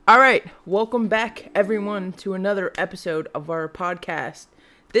All right, welcome back, everyone, to another episode of our podcast.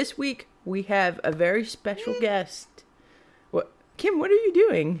 This week we have a very special guest. What, Kim? What are you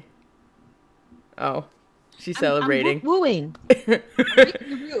doing? Oh, she's celebrating. I'm wooing. I'm breaking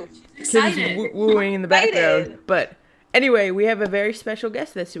the roof. Kim's Excited. wooing in the background. Excited. But anyway, we have a very special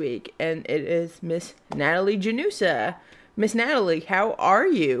guest this week, and it is Miss Natalie Gennusa. Miss Natalie, how are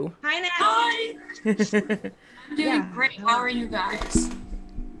you? Hi, Natalie. Hi. I'm doing great. How are you guys?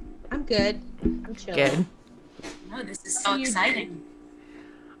 I'm good. I'm chilling. Good. Oh, this is so exciting.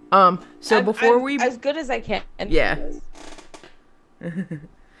 So before we as good as I can. Yeah.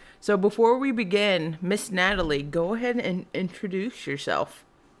 So before we begin, Miss Natalie, go ahead and introduce yourself.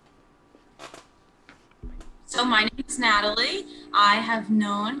 So my name is Natalie. I have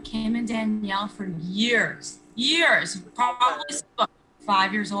known Kim and Danielle for years, probably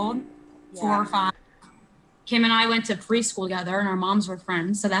 5 years old, 4 or 5. Kim and I went to preschool together and our moms were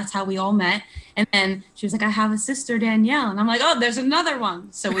friends. So that's how we all met. And then she was like, I have a sister, Danielle. And I'm like, oh, there's another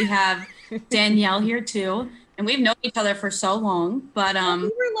one. So we have Danielle here too. And we've known each other for so long, but we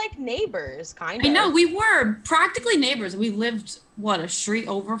were like neighbors, kind of. I know, we were practically neighbors. We lived, a street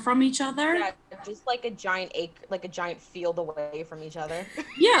over from each other? Yeah, just like a giant field away from each other.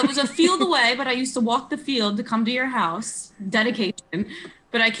 Yeah, it was a field away, but I used to walk the field to come to your house. Dedication.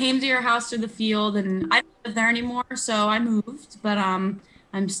 But I came to your house through the field, and I don't live there anymore, so I moved. But I'm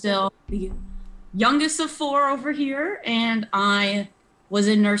still the youngest of 4 over here, and I was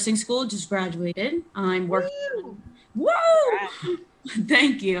in nursing school, just graduated. I'm working. Woo!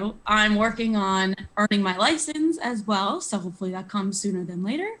 Thank you. I'm working on earning my license as well, so hopefully that comes sooner than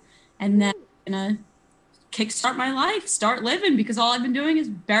later. And then I'm gonna kickstart my life, start living, because all I've been doing is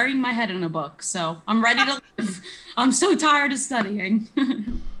burying my head in a book. So I'm ready to live. I'm so tired of studying.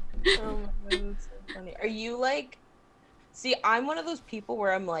 Oh my God, that's so funny. Are you like, see, I'm one of those people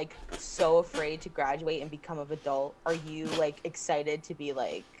where I'm like so afraid to graduate and become an adult. Are you like excited to be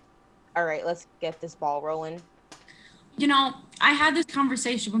like, all right, let's get this ball rolling? You know, I had this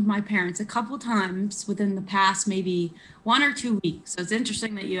conversation with my parents a couple times within the past maybe 1 or 2 weeks. So it's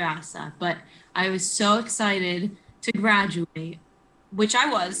interesting that you asked that, but I was so excited to graduate, which I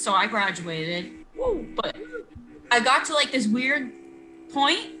was. So I graduated, but I got to like this weird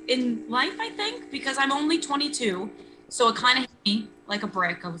point in life, I think, because I'm only 22. So it kind of hit me like a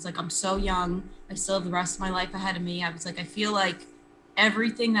brick. I was like, I'm so young. I still have the rest of my life ahead of me. I was like, I feel like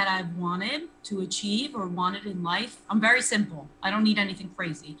everything that I've wanted to achieve or wanted in life, I'm very simple. I don't need anything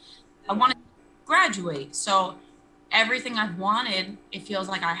crazy. I want to graduate. So everything I've wanted, it feels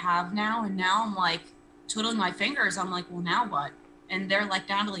like I have now. And now I'm like twiddling my fingers. I'm like, well, now what? And they're like,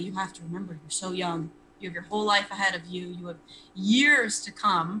 Natalie, you have to remember, you're so young. You have your whole life ahead of you. You have years to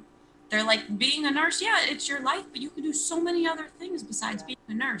come. They're like, being a nurse, yeah, it's your life, but you can do so many other things besides being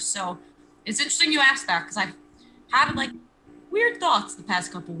a nurse. So it's interesting you asked that, because I've had like weird thoughts the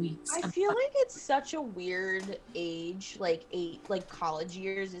past couple weeks. I feel like it's such a weird age, like college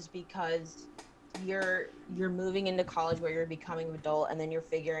years, is because you're moving into college where you're becoming an adult and then you're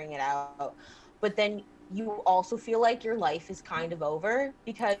figuring it out. But then you also feel like your life is kind of over,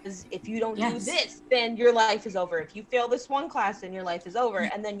 because if you don't do this, then your life is over. If you fail this one class, then your life is over.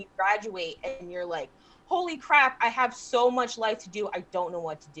 And then you graduate and you're like, holy crap, I have so much life to do. I don't know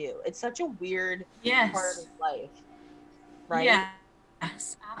what to do. It's such a weird part of life. Right?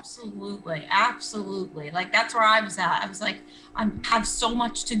 Yes, absolutely. Like that's where I was at. I was like, I have so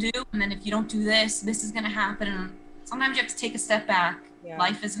much to do, and then if you don't do this, this is gonna happen. And sometimes you have to take a step back. Yeah.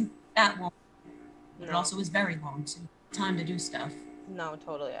 Life isn't that long, but it also is very long. So time to do stuff. No,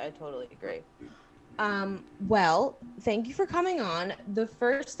 totally. I totally agree. Well, thank you for coming on. The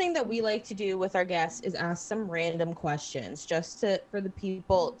first thing that we like to do with our guests is ask some random questions, just for the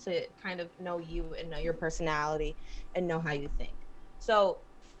people to kind of know you and know your personality and know how you think. So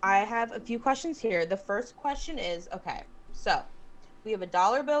I have a few questions here. The first question is, okay, so we have a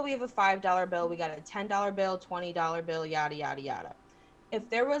 $1 bill, we have a $5 bill, we got a $10 bill, $20 bill, yada, yada, yada. If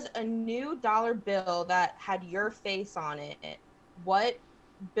there was a new dollar bill that had your face on it, what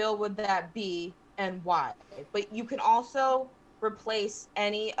bill would that be and why? But you can also replace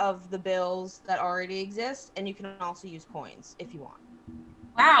any of the bills that already exist, and you can also use coins if you want.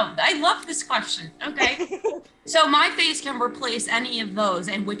 Wow, I love this question. Okay. So my face can replace any of those,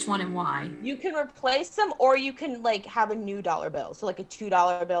 and which one and why? You can replace them, or you can like have a new dollar bill. So like a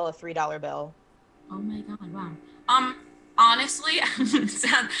 $2 bill, a $3 bill. Oh my God, wow. Honestly,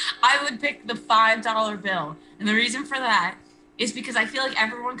 I would pick the $5 bill. And the reason for that is because I feel like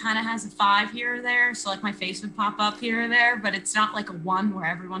everyone kind of has a 5 here or there. So like my face would pop up here or there, but it's not like a 1 where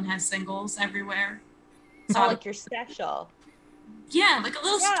everyone has singles everywhere. So like you're special. Yeah, like a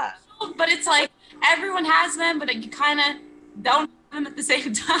little Yeah. special, but it's like everyone has them, but you kind of don't have them at the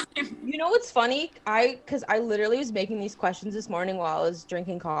same time. You know what's funny? Because I literally was making these questions this morning while I was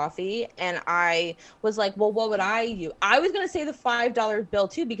drinking coffee, and I was like, well, what would I do? I was gonna say the $5 bill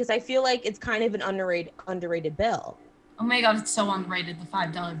too, because I feel like it's kind of an underrated bill. Oh my God, it's so underrated, the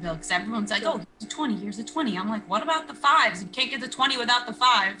 $5 bill, because everyone's like, oh, here's a 20. I'm like, what about the fives? You can't get the 20 without the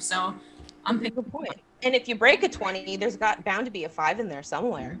five, so I'm That's a picking. good point. And if you break a 20, there's bound to be a 5 in there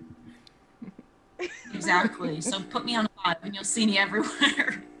somewhere. Exactly. So put me on a 5 and you'll see me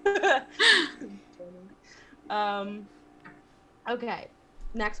everywhere. Okay,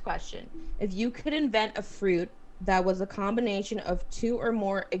 next question. If you could invent a fruit that was a combination of 2 or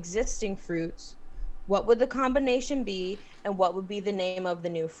more existing fruits, what would the combination be, and what would be the name of the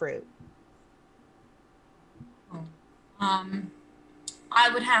new fruit? I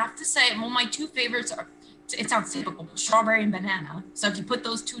would have to say, well, my two favorites are, it sounds typical, but strawberry and banana. So if you put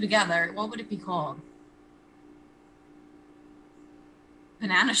those two together, what would it be called?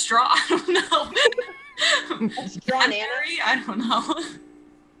 Banana straw? I don't know. A straw nana? I don't know.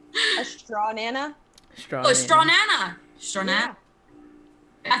 A straw nana? Straw. Oh, straw nana. Straw Yeah. nana.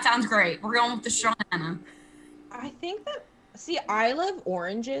 That sounds great. We're going with the straw nana. I think that, see, I love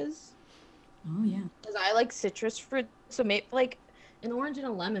oranges Oh yeah. because I like citrus fruit. So maybe like an orange and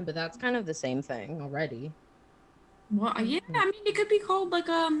a lemon, but that's kind of the same thing already. Well, yeah. I mean, it could be called like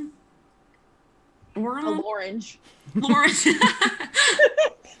A orange. Lawrence.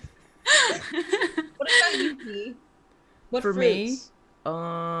 What about you, P? What For fruits? me,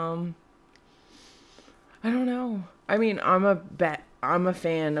 I don't know. I mean, I'm a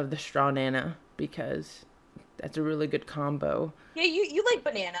fan of the straw nana because that's a really good combo. Yeah, you like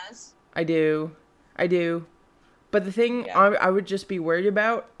bananas. I do. But the thing Yeah. I would just be worried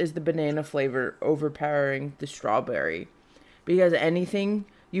about is the banana flavor overpowering the strawberry. Because anything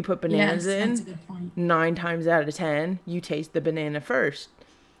you put bananas Yes, in, that's a good point. 9 times out of 10, you taste the banana first.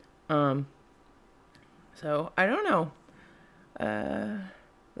 So I don't know.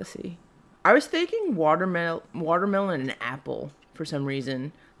 Let's see. I was thinking watermelon and apple for some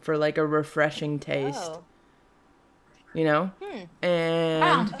reason for like a refreshing taste, Oh. you know?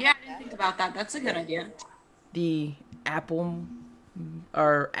 And Oh, yeah, I didn't think about that. That's a good idea. the apple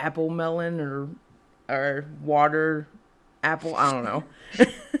or apple melon or water apple, I don't know.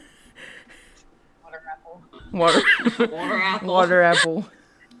 Water apple. Water Water apple. water apple.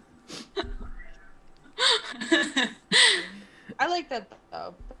 I like that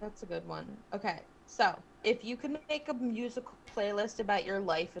though. That's a good one. Okay, so if you could make a musical playlist about your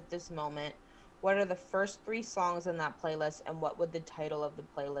life at this moment, what are the first 3 songs in that playlist, and what would the title of the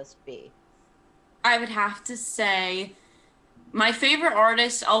playlist be? I would have to say my favorite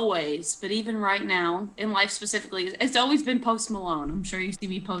artist always, but even right now in life specifically, it's always been Post Malone. I'm sure you see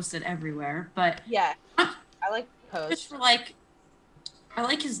me posted everywhere, but Yeah, I like just Post. for like, I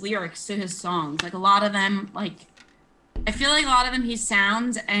like his lyrics to his songs. Like a lot of them, like I feel like a lot of them he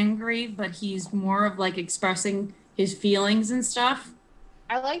sounds angry, but he's more of like expressing his feelings and stuff.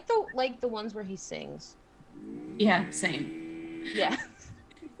 I like the ones where he sings. Yeah, same. Yeah.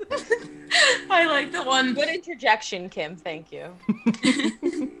 I like the one. Good interjection, Kim. Thank you.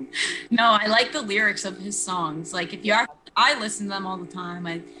 No, I like the lyrics of his songs. Like if you I listen to them all the time.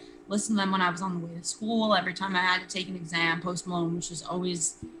 I listened to them when I was on the way to school. Every time I had to take an exam, Post Malone was just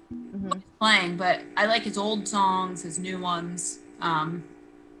always playing. But I like his old songs, his new ones.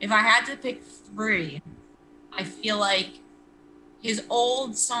 If I had to pick 3, I feel like his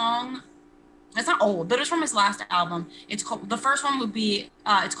old song, it's not old, but it's from his last album. It's called, the first one would be,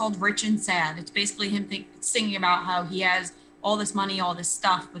 it's called Rich and Sad. It's basically him singing about how he has all this money, all this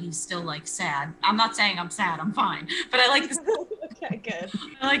stuff, but he's still like sad. I'm not saying I'm sad, I'm fine. But I like this. Okay, good.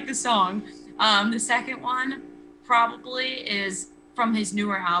 I like the song. The second one probably is from his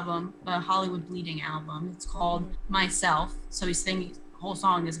newer album, the Hollywood Bleeding album. It's called Myself. So he's singing, the whole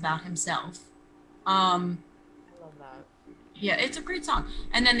song is about himself. I love that. Yeah, it's a great song.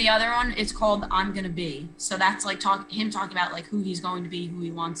 And then the other one is called I'm Gonna Be. So that's like him talking about like who he's going to be, who he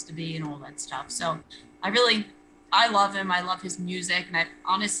wants to be, and all that stuff. So I love him. I love his music, and I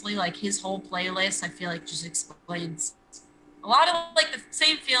honestly like his whole playlist. I feel like just explains a lot of like the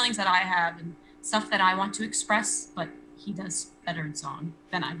same feelings that I have and stuff that I want to express, but he does better in song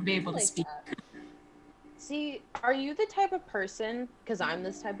than I would be able to like speak. that. See, are you the type of person, because I'm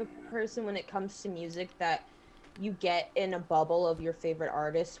this type of person when it comes to music, that you get in a bubble of your favorite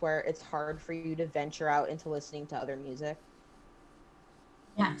artists where it's hard for you to venture out into listening to other music?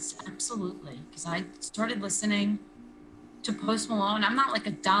 Yes, absolutely. Because I started listening to Post Malone. I'm not like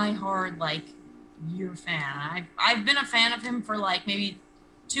a diehard like your fan. I've been a fan of him for like maybe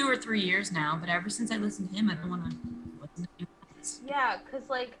 2 or 3 years now, but ever since I listened to him, I don't want to listen to anyone else. Yeah, because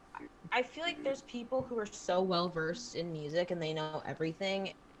like I feel like there's people who are so well versed in music and they know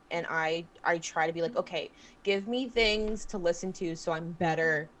everything, and I try to be like, okay, give me things to listen to so I'm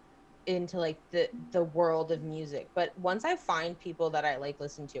better into like the world of music. But once I find people that I like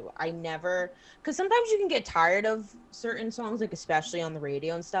listen to, I never, because sometimes you can get tired of certain songs, like especially on the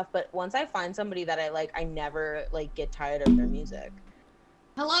radio and stuff, but once I find somebody that I like, I never like get tired of their music.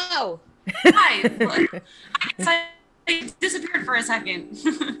 Hello. Hi. I disappeared for a second.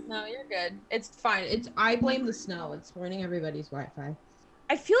 No, you're good. It's fine. I blame the snow. It's ruining everybody's Wi-Fi.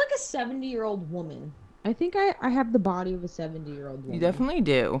 I feel like a 70-year-old woman. I think I have the body of a 70-year-old woman. You definitely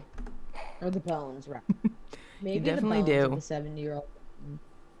do. Or the bones, right? Maybe You definitely the bones do. of a 70-year-old woman.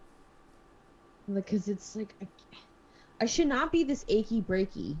 Because it's like I should not be this achy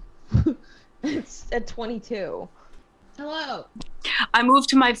breaky. It's at 22. Hello. I moved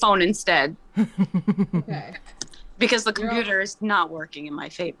to my phone instead Okay. because the computer is not working in my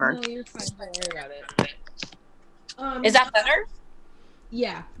favor. No, you're fine. Don't worry about it. Is that better?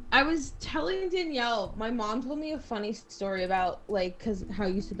 Yeah. I was telling Danielle, my mom told me a funny story about, like, because how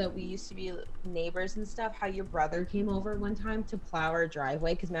you said that we used to be neighbors and stuff, how your brother came over one time to plow our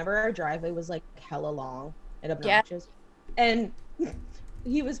driveway, because remember our driveway was, like, hella long and obnoxious? Yeah. And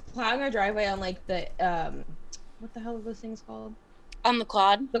he was plowing our driveway on, like, the, what the hell are those things called? On the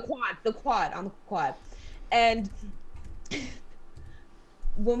quad? On the quad. And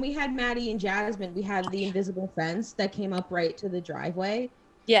when we had Maddie and Jasmine, we had the invisible fence that came up right to the driveway.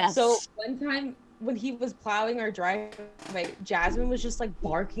 Yes. So one time when he was plowing our driveway, Jasmine was just like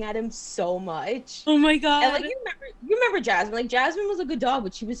barking at him so much. Oh my god. And like you remember Jasmine. Like Jasmine was a good dog,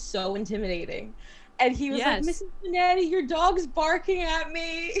 but she was so intimidating. And he was like, Mrs. Benetti, your dog's barking at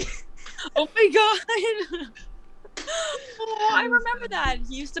me. Oh my god. Oh, I remember that.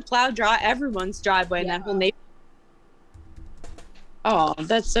 He used to plow everyone's driveway in that whole neighborhood. Oh,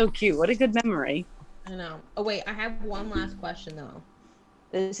 that's so cute. What a good memory. I know. Oh wait, I have one last question though.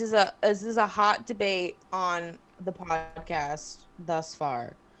 This is a hot debate on the podcast thus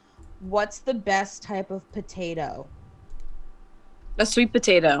far. What's the best type of potato? A sweet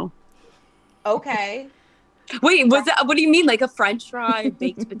potato. Okay. Wait, what do you mean? Like a French fry, a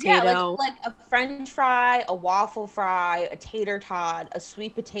baked potato? Yeah, like a French fry, a waffle fry, a tater tot, a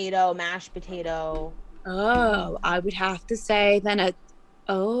sweet potato, mashed potato. Oh, I would have to say then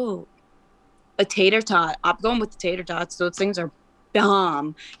a tater tot. I'm going with the tater tots. Those things are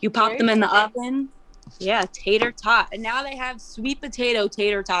bomb. You pop them in the oven. Yeah, tater tot. And now they have sweet potato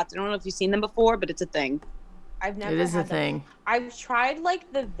tater tots. I don't know if you've seen them before, but it's a thing. I've never. It is had a thing. I've tried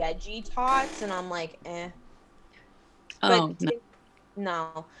like the veggie tots, and I'm like, eh. Oh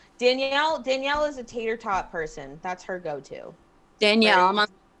no. Danielle is a tater tot person. That's her go-to. Danielle, I'm on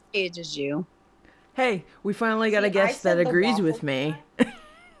the same page as you. Hey, we finally got a guest that agrees with me.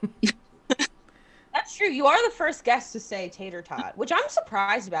 That's true. You are the first guest to say tater tot, which I'm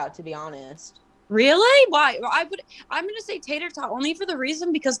surprised about, to be honest. Really? Why? I'm going to say tater tot only for the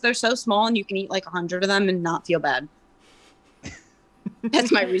reason because they're so small and you can eat like 100 of them and not feel bad.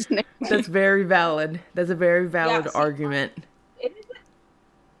 That's my reasoning. That's very valid. That's a very valid argument.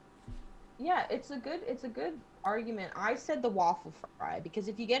 It's a good argument. I said the waffle fry because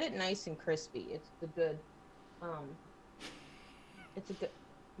if you get it nice and crispy, it's a good.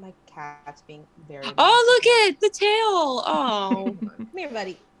 My cat's being very. Oh, look at the tail! Oh, come here,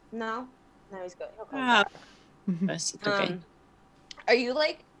 buddy. No, he's good. He'll come wow. back. It's okay. Are you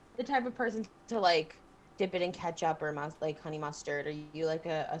like the type of person to like dip it in ketchup or like honey mustard? Are you like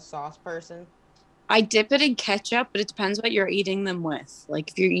a sauce person? I dip it in ketchup, but it depends what you're eating them with. Like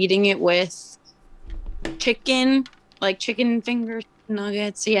if you're eating it with chicken, like chicken finger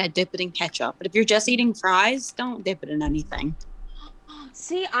nuggets, yeah, dip it in ketchup. But if you're just eating fries, don't dip it in anything.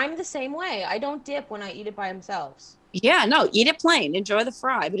 See, I'm the same way. I don't dip when I eat it by themselves. Yeah, no, eat it plain. Enjoy the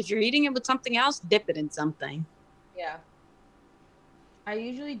fry. But if you're eating it with something else, dip it in something. Yeah. I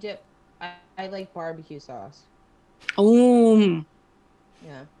usually dip. I like barbecue sauce. Oh.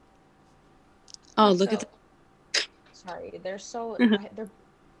 Yeah. Oh, look at that. Sorry, they're so annoying.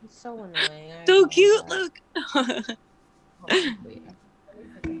 So cute, look. Wait.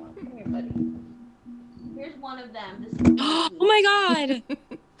 Come here, buddy. Here's one of them. This is Oh my god.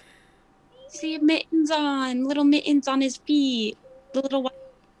 See mittens on. Little mittens on his feet. The little white.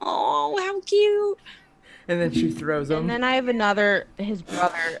 Oh, how cute. And then she throws them. And then I have his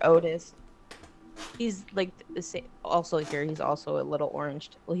brother, Otis. He's like the same. Also here, he's also a little orange.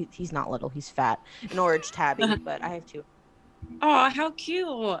 Well, he's not little. He's fat. An orange tabby, but I have two. Oh, how cute.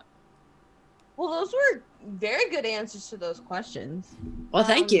 Well, Well, those were very good answers to those questions. Well,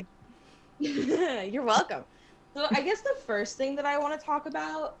 thank you. You're welcome. So I guess the first thing that I want to talk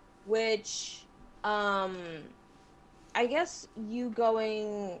about, which I guess you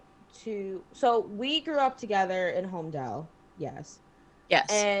going to, so we grew up together in Homedale, yes. Yes.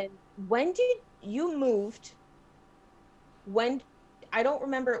 And when did you moved? When, I don't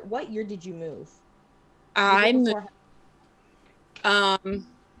remember, what year did you move? I moved,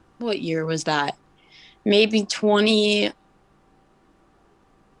 what year was that? Maybe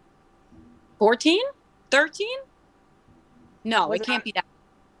 2014? 13? No, Was it can't be that.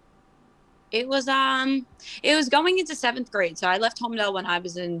 It was going into 7th grade. So I left Homedale when I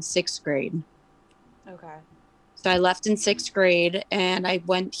was in 6th grade. Okay. So I left in 6th grade and I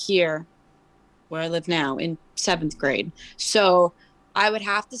went here where I live now in 7th grade. So I would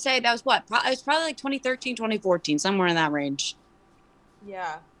have to say that was what? It was probably like 2013, 2014, somewhere in that range.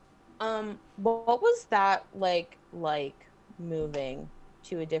 Yeah. What was that like moving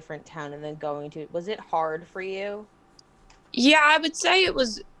to a different town and then going to, was it hard for you? Yeah, I would say it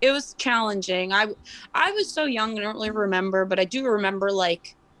was challenging. I was so young, I don't really remember, but I do remember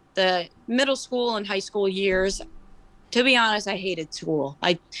like the middle school and high school years. To be honest, I hated school.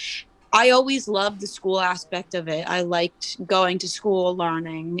 I always loved the school aspect of it. I liked going to school,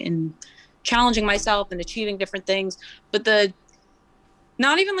 learning and challenging myself and achieving different things, but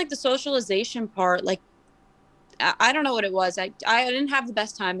not even like the socialization part, like I don't know what it was. I didn't have the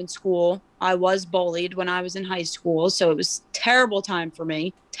best time in school. I was bullied when I was in high school, so it was terrible time for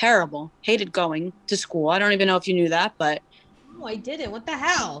me. Terrible. Hated going to school. I don't even know if you knew that, but Oh, I didn't. What the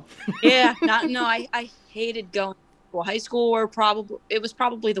hell? yeah, I hated going to school. High school it was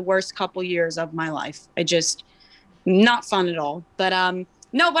probably the worst couple years of my life. I just not fun at all. But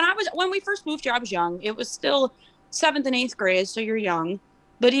no, when we first moved here, I was young. It was still 7th and 8th grade, so you're young.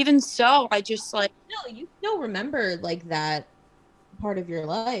 But even so, I just like No, you still remember like that part of your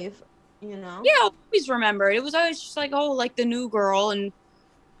life, you know? yeah, I'll always remember it. It was always just like, oh, like the new girl. And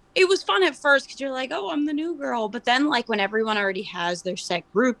it was fun at first because you're like, oh, I'm the new girl. But then like when everyone already has their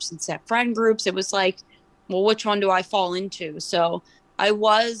set groups and set friend groups, it was like, well, which one do I fall into? So I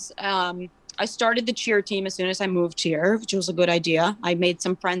started the cheer team as soon as I moved here, which was a good idea. I made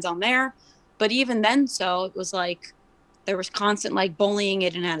some friends on there. But even then, so it was like, there was constant like bullying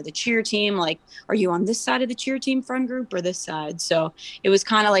in and out of the cheer team. Like, are you on this side of the cheer team friend group or this side? So it was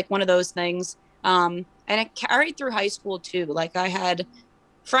kind of like one of those things. And it carried through high school too. Like I had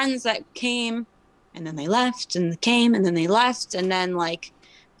friends that came and then they left and came and then they left. And then like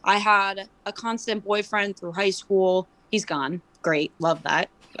I had a constant boyfriend through high school. He's gone. Great. Love that.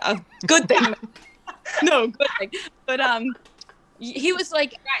 Good thing. No, good thing. But he was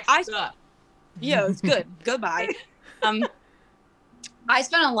like, yeah, it's good. Goodbye. I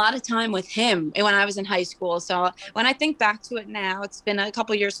spent a lot of time with him when I was in high school. So when I think back to it now, it's been a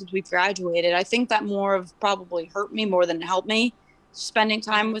couple of years since we've graduated. I think that more of probably hurt me more than it helped me spending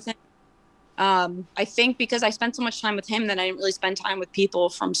time with him. I think because I spent so much time with him that I didn't really spend time with people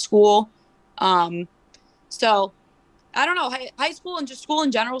from school. So I don't know, high school and just school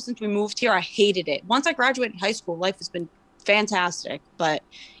in general, since we moved here, I hated it. Once I graduated high school, life has been fantastic. But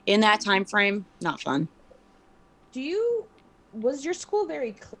in that time frame, not fun. Was your school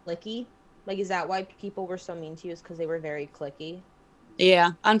very cliquey? Like, is that why people were so mean to you, is because they were very cliquey?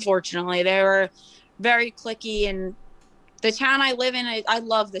 Yeah, unfortunately, they were very cliquey. And the town I live in, I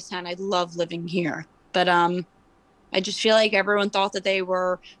love this town. I love living here. But I just feel like everyone thought that they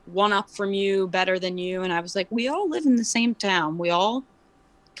were one up from you, better than you. And I was like, we all live in the same town. We all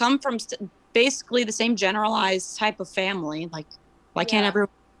come from basically the same generalized type of family. Like, why can't everyone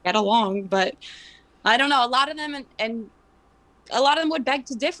get along? But I don't know. A lot of them and a lot of them would beg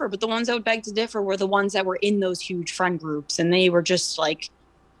to differ, but the ones that would beg to differ were the ones that were in those huge friend groups, and they were just like,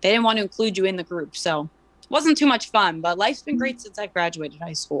 they didn't want to include you in the group. So it wasn't too much fun, but life's been great since I graduated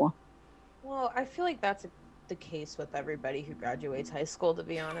high school. Well, I feel like that's the case with everybody who graduates high school, to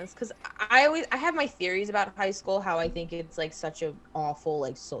be honest, because I have my theories about high school, how I think it's like such an awful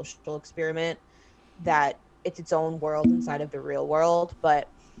like social experiment that it's its own world inside of the real world. But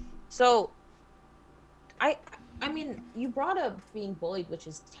so I mean, you brought up being bullied, which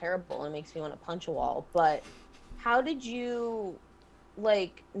is terrible and makes me want to punch a wall, but how did you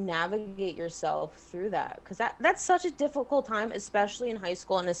like navigate yourself through that? Because that's such a difficult time, especially in high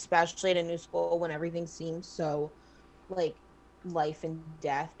school and especially at a new school when everything seems so like life and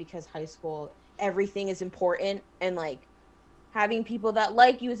death, because high school, everything is important, and like having people that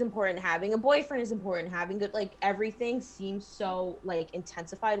like you is important, having a boyfriend is important, having good, like everything seems so like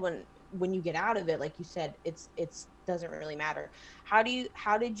intensified when you get out of it. Like you said, it's doesn't really matter. How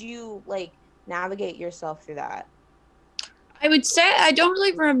did you like navigate yourself through that? I would say I don't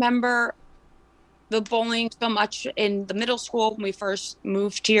really remember the bullying so much in the middle school when we first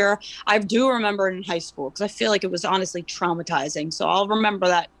moved here. I do remember it in high school because I feel like it was honestly traumatizing. So I'll remember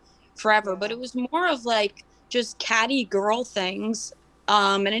that forever. Yeah. But it was more of like just catty girl things.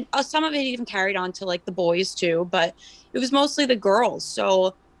 Some of it even carried on to like the boys too, but it was mostly the girls.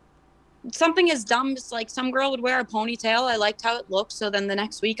 So something as dumb as like some girl would wear a ponytail. I liked how it looked. So then the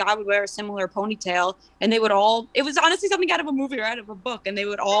next week I would wear a similar ponytail and they would all, it was honestly something out of a movie or out of a book. And they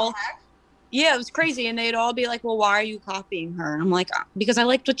would all, yeah, it was crazy. And they'd all be like, well, why are you copying her? And I'm like, because I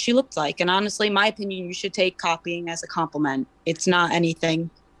liked what she looked like. And honestly, in my opinion, you should take copying as a compliment. It's not anything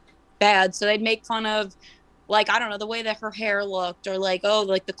bad. So they'd make fun of, like, I don't know, the way that her hair looked, or like, oh,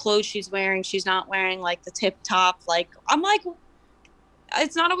 like the clothes she's wearing, she's not wearing like the tip top. Like, I'm like,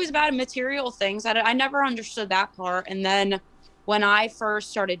 it's not always about material things. I never understood that part. And then when I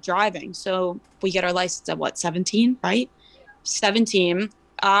first started driving, so we get our license at what, 17, right? 17.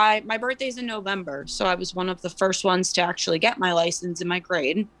 My birthday's in November, so I was one of the first ones to actually get my license in my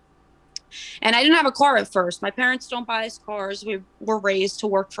grade. And I didn't have a car at first. My parents don't buy us cars. We were raised to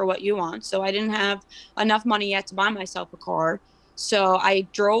work for what you want. So I didn't have enough money yet to buy myself a car. So I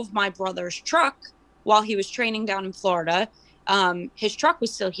drove my brother's truck while he was training down in Florida. His truck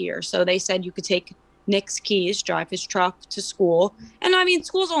was still here. So they said you could take Nick's keys, drive his truck to school. And I mean,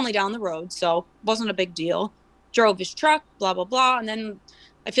 school's only down the road, so it wasn't a big deal. Drove his truck, blah, blah, blah. And then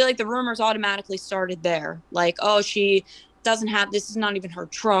I feel like the rumors automatically started there. Like, oh, she doesn't have, this is not even her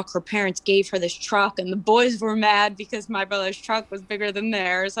truck. Her parents gave her this truck. And the boys were mad because my brother's truck was bigger than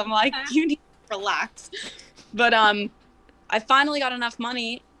theirs. I'm like, you need to relax. But I finally got enough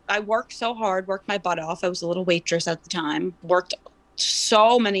money. I worked so hard, worked my butt off. I was a little waitress at the time, worked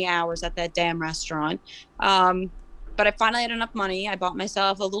so many hours at that damn restaurant. But I finally had enough money. I bought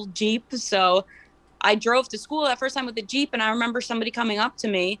myself a little Jeep. So I drove to school that first time with the Jeep, and I remember somebody coming up to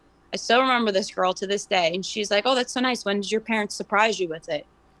me. I still remember this girl to this day. And she's like, oh, that's so nice. When did your parents surprise you with it?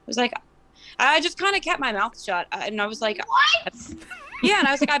 I was like, I just kind of kept my mouth shut. And I was like, what? Yeah. And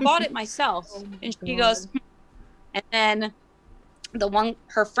I was like, I bought it myself. Oh, and she goes, and then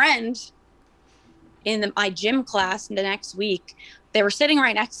her friend in my gym class the next week, they were sitting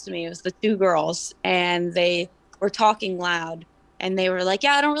right next to me. It was the two girls, and they were talking loud. And they were like,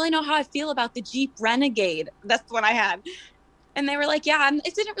 yeah, I don't really know how I feel about the Jeep Renegade. That's the one I had. And they were like, yeah,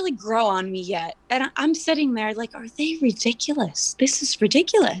 it didn't really grow on me yet. And I'm sitting there like, are they ridiculous? This is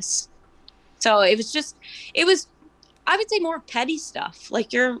ridiculous. So it was, I would say, more petty stuff.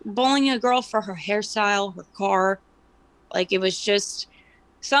 Like, you're bullying a girl for her hairstyle, her car. Like, it was just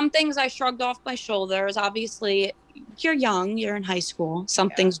some things I shrugged off my shoulders. Obviously, you're young, you're in high school. Some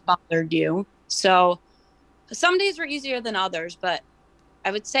things bothered you. So some days were easier than others, but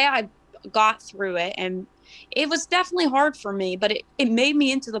I would say I got through it, and it was definitely hard for me, but it made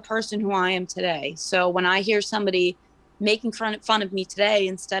me into the person who I am today. So when I hear somebody making fun of me today,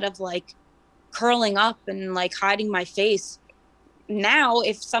 instead of like curling up and like hiding my face, now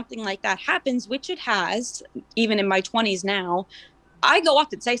if something like that happens, which it has, even in my 20s now, I go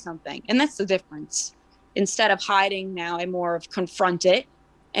up and say something, and that's the difference. Instead of hiding, now I more of confront it.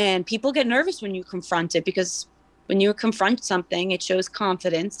 And people get nervous when you confront it, because when you confront something, it shows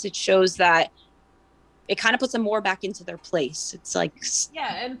confidence. It shows that it kind of puts them more back into their place. It's like,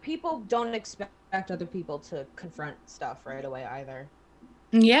 yeah, and people don't expect other people to confront stuff right away either.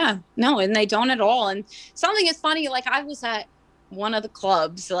 Yeah, no, and they don't at all. And something is funny, like I was at one of the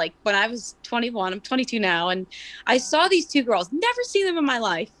clubs, like when I was 21, I'm 22 now, and I saw these two girls, never seen them in my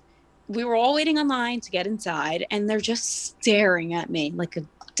life. We were all waiting online to get inside, and they're just staring at me like a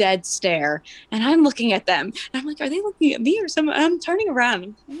dead stare. And I'm looking at them, and I'm like, are they looking at me or someone? I'm turning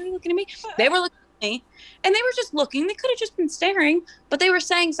around. Are they looking at me? They were looking at me, and they were just looking. They could have just been staring, but they were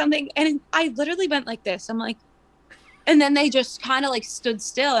saying something, and I literally went like this. I'm like, and then they just kind of like stood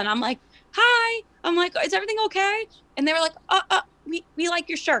still, and I'm like, hi. I'm like, is everything okay? And they were like, we like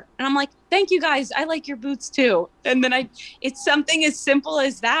your shirt. And I'm like, thank you guys. I like your boots too. And then it's something as simple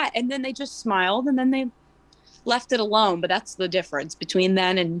as that. And then they just smiled, and then they left it alone. But that's the difference between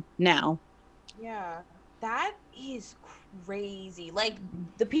then and now. Yeah, that is crazy. Like,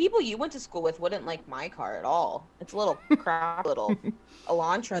 the people you went to school with wouldn't like my car at all. It's a little crap little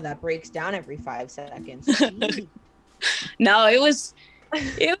Elantra that breaks down every 5 seconds. No, it was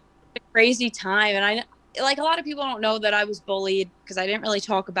a crazy time. And like, a lot of people don't know that I was bullied because I didn't really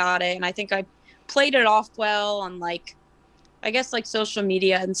talk about it. And I think I played it off well on, like, I guess, like, social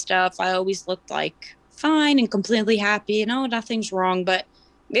media and stuff. I always looked like fine and completely happy, and oh, nothing's wrong. But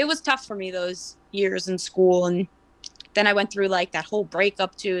it was tough for me those years in school. And then I went through like that whole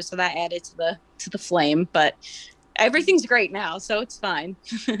breakup too, so that added to the flame. But everything's great now, so it's fine.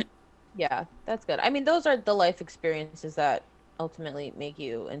 Yeah, that's good. I mean, those are the life experiences that ultimately make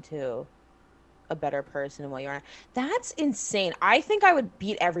you into a better person than what you are. That's insane. I think I would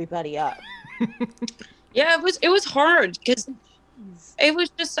beat everybody up. Yeah, it was hard because it was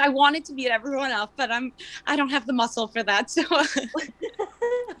just I wanted to beat everyone up, but I don't have the muscle for that. So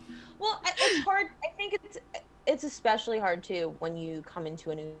Well, it's hard. I think it's especially hard too when you come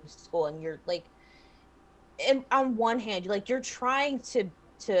into a new school and you're like, on one hand, you're trying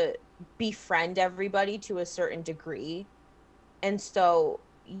to befriend everybody to a certain degree, and so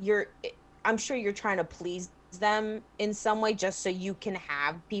I'm sure you're trying to please them in some way just so you can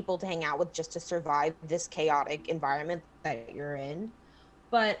have people to hang out with just to survive this chaotic environment that you're in.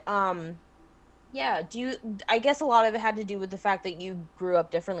 But yeah, I guess a lot of it had to do with the fact that you grew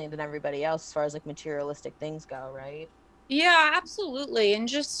up differently than everybody else as far as like materialistic things go, right? yeah, absolutely. And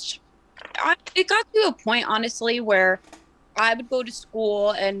just it got to a point, honestly, where I would go to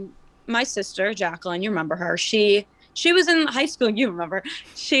school and my sister, Jacqueline, you remember her, she was in high school, you remember.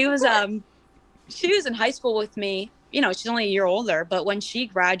 She was in high school with me. She's only a year older, but when she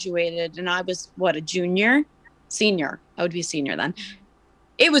graduated and I was a senior, I would be a senior then.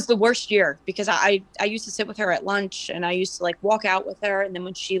 It was the worst year because I used to sit with her at lunch and I used to like walk out with her. And then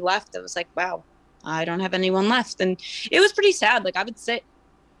when she left, it was like, wow, I don't have anyone left. And it was pretty sad. Like I would sit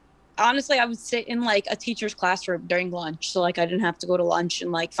in like a teacher's classroom during lunch. So like I didn't have to go to lunch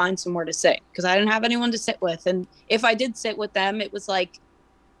and like find somewhere to sit because I didn't have anyone to sit with. And if I did sit with them, it was like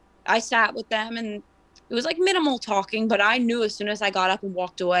I sat with them and it was like minimal talking, but I knew as soon as I got up and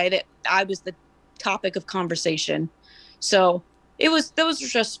walked away that I was the topic of conversation. So those were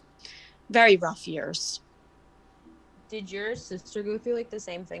just very rough years. Did your sister go through like the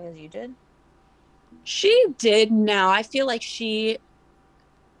same thing as you did? She did. Now I feel like she,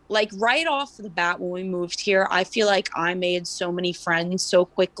 like right off the bat when we moved here, I feel like I made so many friends so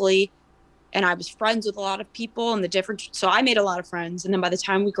quickly and I was friends with a lot of people so I made a lot of friends. And then by the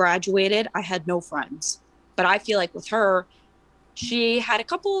time we graduated, I had no friends. But I feel like with her, she had a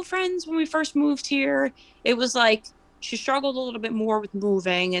couple of friends when we first moved here. It was like she struggled a little bit more with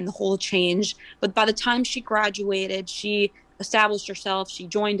moving and the whole change. But by the time she graduated, she established herself. She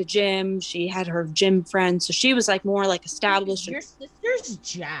joined a gym. She had her gym friends. So she was like more like established. Your sister's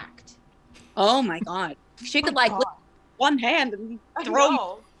jacked. Oh my God. She could like lift one hand and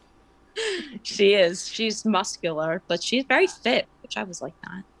throw. She is. She's muscular, but she's very fit, which I was like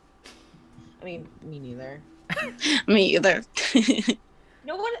that. I mean, me neither. Me either. You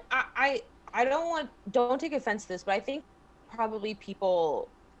know what? I don't take offense to this, but I think probably people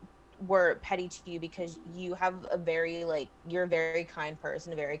were petty to you because you have you're a very kind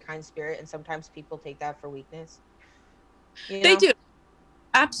person, a very kind spirit, and sometimes people take that for weakness. They do.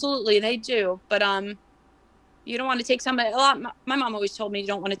 Absolutely, they do. But you don't want to take somebody. My mom always told me you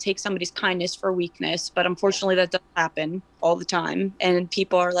don't want to take somebody's kindness for weakness, but unfortunately that does happen all the time. And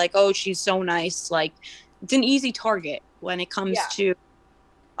people are like, "Oh, she's so nice." Like, it's an easy target when it comes to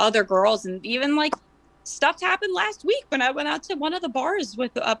other girls, and even like stuff happened last week when I went out to one of the bars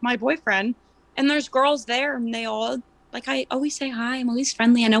with my boyfriend, and there's girls there, and they all like I always say hi. I'm always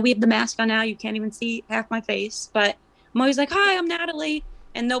friendly. I know we have the mask on now; you can't even see half my face, but I'm always like, "Hi, I'm Natalie,"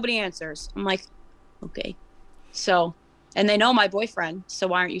 and nobody answers. I'm like, okay. So, and they know my boyfriend, so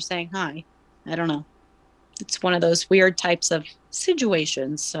why aren't you saying hi? I don't know. It's one of those weird types of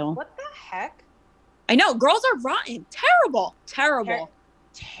situations. So what the heck? I know girls are rotten, terrible. Terrible.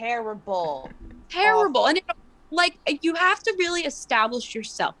 Awful. And like you have to really establish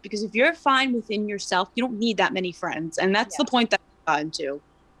yourself because if you're fine within yourself, you don't need that many friends, and that's the point that I've gotten to.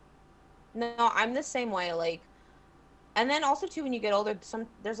 No, I'm the same way. Like. And then also too, when you get older,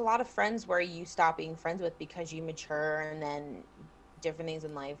 there's a lot of friends where you stop being friends with because you mature and then different things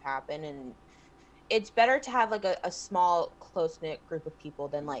in life happen. And it's better to have like a small, close-knit group of people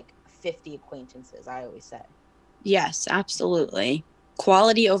than like 50 acquaintances, I always say. Yes, absolutely.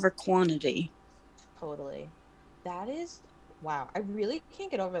 Quality over quantity. Totally. That is, wow. I really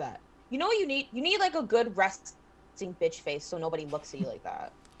can't get over that. You know what you need? You need like a good resting bitch face so nobody looks at you like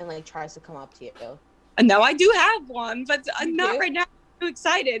that and like tries to come up to you. No, I do have one, but not right now. I'm too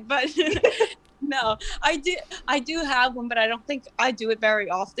excited, but no, I do have one, but I don't think I do it very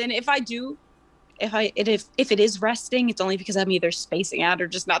often. If it is resting, it's only because I'm either spacing out or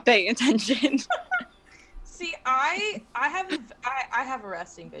just not paying attention. See, I have a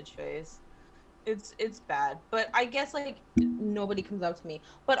resting bitch face. It's bad, but I guess like nobody comes up to me.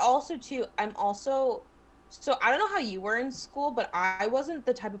 But also too, so I don't know how you were in school, but I wasn't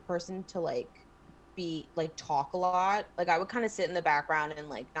the type of person to like be like talk a lot. Like I would kind of sit in the background and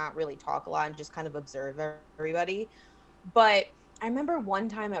like not really talk a lot and just kind of observe everybody. But I remember one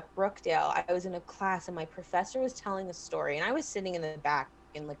time at Brookdale, I was in a class and my professor was telling a story, and I was sitting in the back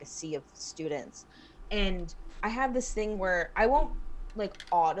in like a sea of students. And I have this thing where I won't like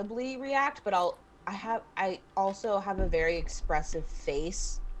audibly react, but I also have a very expressive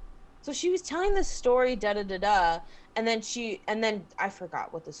face. So she was telling this story, da da da da, and then I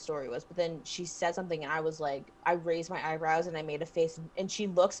forgot what the story was, but then she said something, and I was like, I raised my eyebrows and I made a face, and she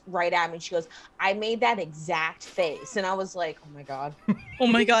looks right at me and she goes, I made that exact face, and I was like, oh my god. Oh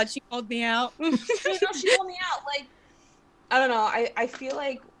my god, she called me out. No, she called me out. Like, I don't know. I feel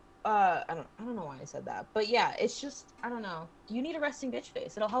like I don't know why I said that, but yeah, it's just, I don't know. You need a resting bitch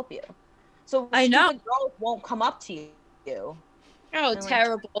face. It'll help you. So I know girls won't come up to you. Oh,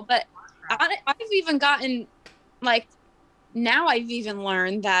 terrible. But I've even gotten, like, now I've even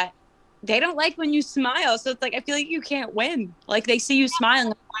learned that they don't like when you smile. So it's like, I feel like you can't win. Like, they see you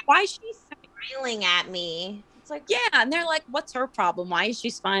smiling. Why is she smiling at me? It's like, yeah. And they're like, what's her problem? Why is she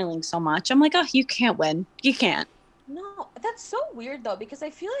smiling so much? I'm like, oh, you can't win. You can't. No, that's so weird, though, because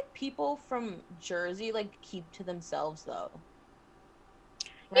I feel like people from Jersey, like, keep to themselves, though.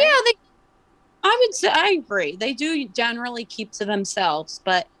 Right? Yeah, I would say, I agree. They do generally keep to themselves,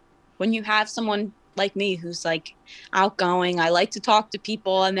 but when you have someone like me who's like outgoing, I like to talk to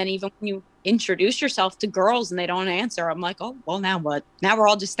people, and then even when you introduce yourself to girls and they don't answer, I'm like, oh, well, now what? Now we're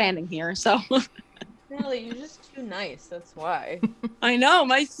all just standing here, so. Really, you're just too nice, that's why. I know,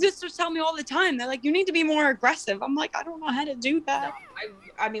 my sisters tell me all the time, they're like, you need to be more aggressive. I'm like, I don't know how to do that. No,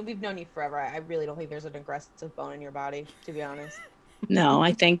 I mean, we've known you forever. I really don't think there's an aggressive bone in your body, to be honest. No,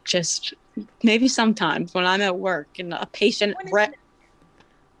 I think just maybe sometimes when I'm at work and a patient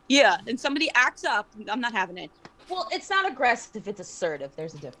yeah, and somebody acts up, I'm not having it. Well, it's not aggressive, it's assertive.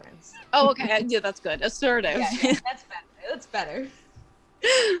 There's a difference. Oh, okay. Yeah, that's good. Assertive. Yeah, that's better. That's better.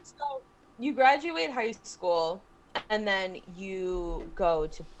 So you graduate high school and then you go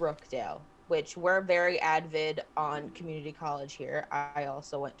to Brookdale, which we're very avid on community college here. I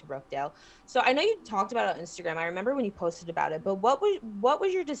also went to Brookdale. So I know you talked about it on Instagram. I remember when you posted about it, but what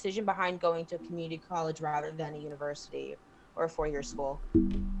was your decision behind going to a community college rather than a university or a four-year school?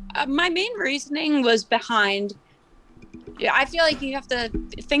 My main reasoning was behind, I feel like you have to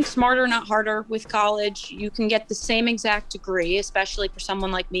think smarter, not harder with college. You can get the same exact degree, especially for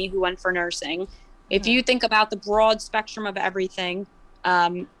someone like me who went for nursing. If you think about the broad spectrum of everything,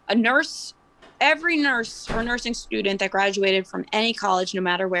 every nurse or nursing student that graduated from any college, no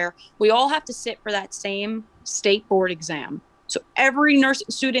matter where, we all have to sit for that same state board exam. So every nursing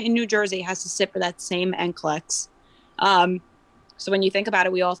student in New Jersey has to sit for that same NCLEX. So when you think about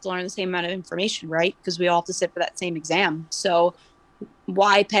it, we all have to learn the same amount of information, right? Because we all have to sit for that same exam. So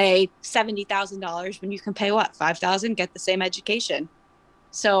why pay $70,000 when you can pay what, $5,000, get the same education?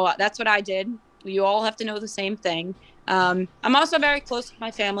 So that's what I did. You all have to know the same thing. I'm also very close with my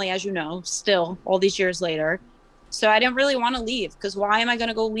family, as you know, still all these years later. So I didn't really want to leave, because why am I going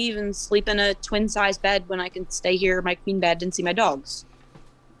to go leave and sleep in a twin size bed when I can stay here in my queen bed and see my dogs?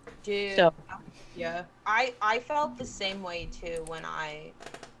 Dude, so. Yeah, I felt the same way too when I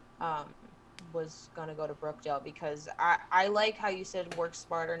was gonna go to Brookdale, because I like how you said work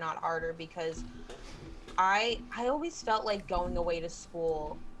smarter, not harder, because I always felt like going away to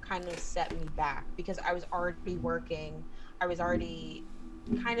school kind of set me back, because I was already working. I was already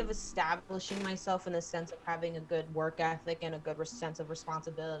kind of establishing myself in the sense of having a good work ethic and a good sense of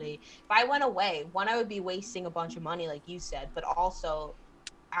responsibility. If I went away, one, I would be wasting a bunch of money, like you said, but also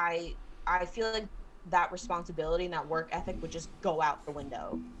I feel like that responsibility and that work ethic would just go out the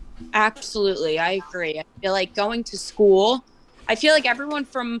window. Absolutely. I agree. I feel like going to school, I feel like everyone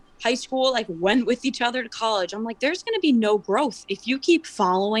from high school like went with each other to college. I'm like, there's going to be no growth. If you keep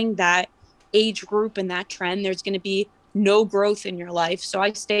following that age group and that trend, there's going to be no growth in your life. So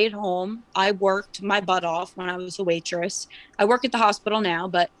I stayed home. I worked my butt off when I was a waitress. I work at the hospital now,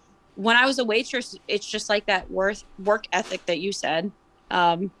 but when I was a waitress, it's just like that work ethic that you said.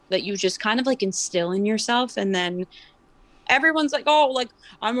 That you just kind of like instill in yourself, and then everyone's like, oh, like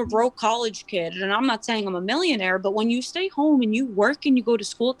I'm a broke college kid, and I'm not saying I'm a millionaire, but when you stay home and you work and you go to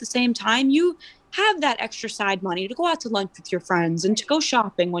school at the same time, you have that extra side money to go out to lunch with your friends and to go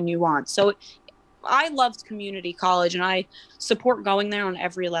shopping when you want. So I loved community college, and I support going there on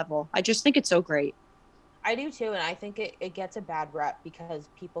every level. I just think it's so great. I do too, and I think it gets a bad rep because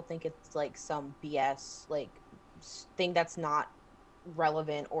people think it's like some BS like thing that's not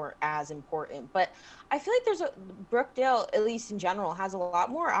relevant or as important. But I feel like Brookdale, at least in general, has a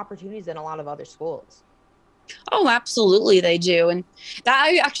lot more opportunities than a lot of other schools. Oh, absolutely they do. And that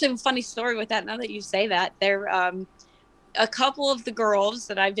I actually have a funny story with that now that you say that. There a couple of the girls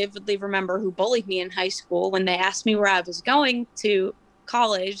that I vividly remember who bullied me in high school, when they asked me where I was going to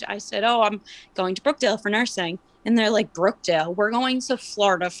college, I said, "Oh, I'm going to Brookdale for nursing." And they're like, "Brookdale? We're going to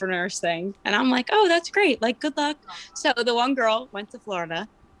Florida for nursing." And I'm like, "Oh, that's great. Like, good luck." So the one girl went to Florida,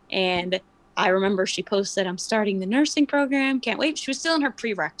 and I remember she posted, "I'm starting the nursing program. Can't wait." She was still in her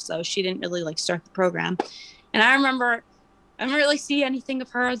prereqs, so she didn't really like start the program. And I remember I didn't really see anything of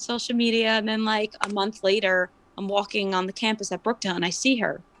her on social media. And then like a month later, I'm walking on the campus at Brookdale and I see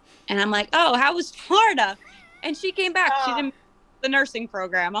her. And I'm like, "Oh, how was Florida?" And she came back. She didn't the nursing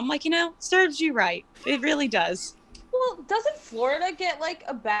program. I'm like, serves you right. It really does. Well, doesn't Florida get like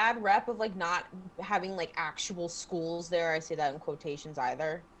a bad rep of like not having like actual schools there? I say that in quotations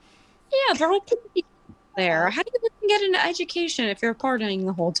either. Yeah, they're all pretty there. How do you even get an education if you're partying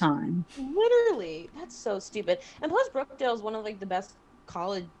the whole time? Literally, that's so stupid. And plus, Brookdale is one of like the best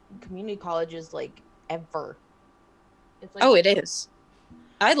community colleges like ever. It's like, oh, it is.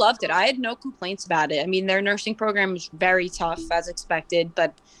 I loved it. I had no complaints about it. I mean, their nursing program was very tough as expected,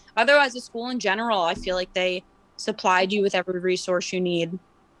 but otherwise the school in general, I feel like they supplied you with every resource you need.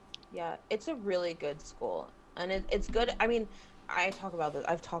 Yeah, it's a really good school. And it's good. I mean, I've talked about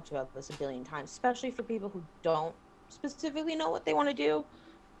this a billion times, especially for people who don't specifically know what they want to do.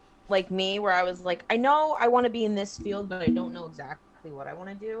 Like me, where I was like, I know I want to be in this field, but I don't know exactly what I want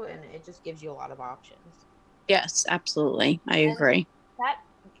to do. And it just gives you a lot of options. Yes, absolutely. I agree.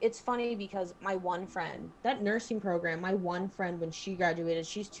 It's funny because my one friend, that nursing program, my one friend, when she graduated,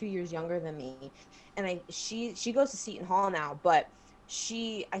 she's 2 years younger than me. And she goes to Seton Hall now, but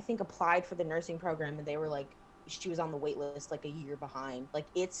she, I think, applied for the nursing program and they were like, she was on the wait list like a year behind. Like,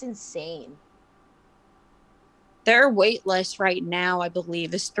 it's insane. Their wait list right now, I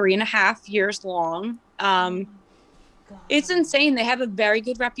believe, is 3.5 years long. It's insane. They have a very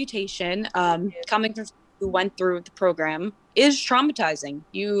good reputation. Coming from who went through the program is traumatizing.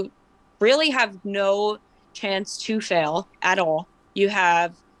 You really have no chance to fail at all.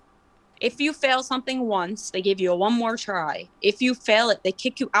 If you fail something once, they give you a one more try. If you fail it, they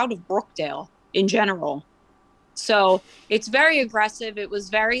kick you out of Brookdale in general. So it's very aggressive. It was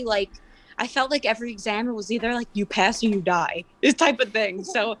very like, I felt like every exam was either like you pass or you die, this type of thing.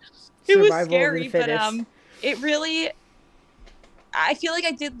 So it was scary, but it really, I feel like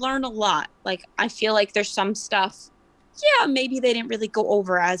I did learn a lot. Like, I feel like there's some stuff, yeah, maybe they didn't really go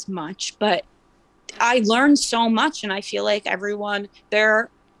over as much, but I learned so much. And I feel like their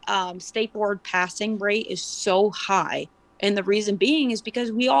state board passing rate is so high. And the reason being is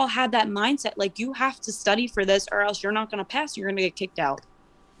because we all had that mindset, like, you have to study for this or else you're not going to pass. You're going to get kicked out.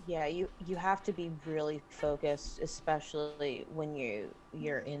 Yeah, you have to be really focused, especially when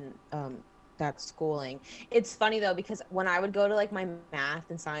you're in that schooling. It's funny though, because when I would go to like my math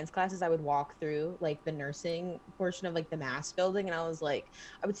and science classes, I would walk through like the nursing portion of like the mass building, and I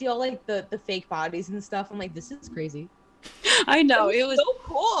would see all like the fake bodies and stuff. I'm like, this is crazy. I know, it was so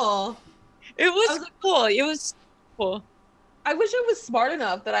cool. It was cool. It was cool. I wish I was smart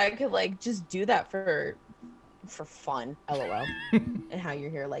enough that I could like just do that for fun, lol. And how you're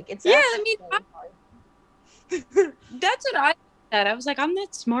here, like, it's I mean, that's what I said. I was like, I'm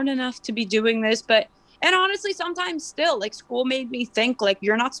not smart enough to be doing this, and honestly, sometimes still, like, school made me think, like,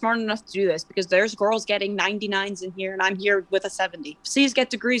 you're not smart enough to do this because there's girls getting 99s in here and I'm here with a 70. C's get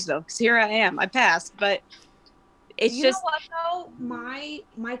degrees though, because here I am. I passed, but it's you know what though?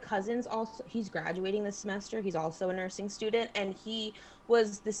 My cousin's also, he's graduating this semester. He's also a nursing student, and he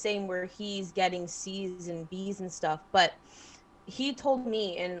was the same where he's getting C's and B's and stuff. But he told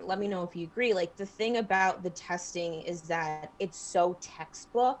me, and let me know if you agree, like, the thing about the testing is that it's so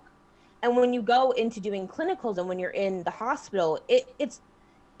textbook. And when you go into doing clinicals and when you're in the hospital,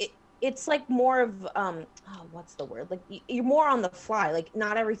 it's like more of what's the word? Like, you're more on the fly. Like,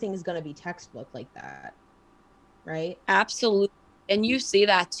 not everything is going to be textbook like that. Right? Absolutely. And you see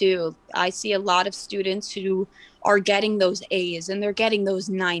that too. I see a lot of students who are getting those A's and they're getting those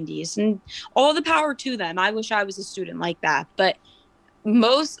 90s, and all the power to them. I wish I was a student like that. But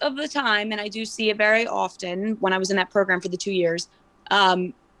most of the time, and I do see it very often when I was in that program for the 2 years,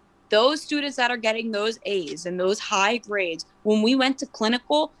 those students that are getting those A's and those high grades, when we went to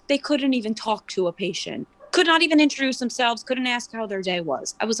clinical, they couldn't even talk to a patient. Could not even introduce themselves, couldn't ask how their day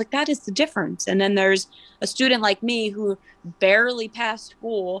was. I was like, that is the difference. And then there's a student like me who barely passed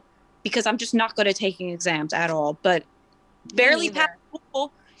school because I'm just not good at taking exams at all, but barely passed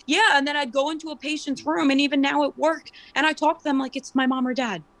school. Yeah, and then I'd go into a patient's room, and even now at work, and I talk to them like it's my mom or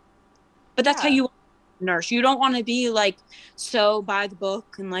dad. But that's how you nurse. You don't want to be like so by the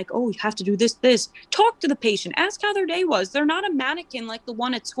book and like, oh, you have to do this. Talk to the patient. Ask how their day was. They're not a mannequin like the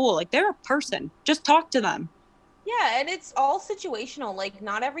one at school. Like, they're a person. Just talk to them. Yeah, and it's all situational. Like,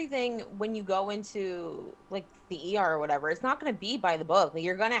 not everything when you go into like the ER or whatever, it's not going to be by the book. Like,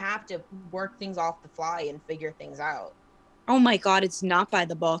 you're going to have to work things off the fly and figure things out. Oh my God, it's not by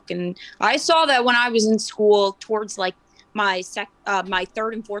the book. And I saw that when I was in school towards like my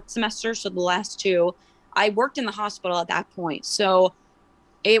third and fourth semester. So the last two, I worked in the hospital at that point. So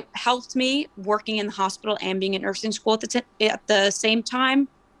it helped me working in the hospital and being in nursing school at the same time,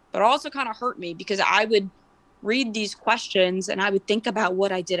 but also kind of hurt me because I would read these questions and I would think about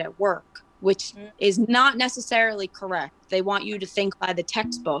what I did at work, which is not necessarily correct. They want you to think by the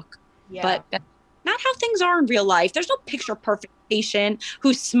textbook, but that's not how things are in real life. There's no picture perfect patient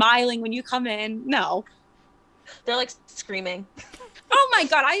who's smiling when you come in. No. They're like screaming. Oh my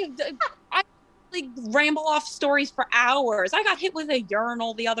God. I like ramble off stories for hours. I got hit with a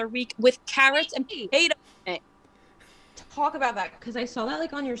urinal the other week with carrots and potatoes in it. Talk about that, because I saw that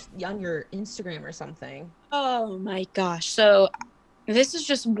like on your Instagram or something. Oh my gosh. So this is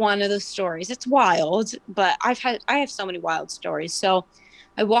just one of the stories. It's wild, but I have so many wild stories. So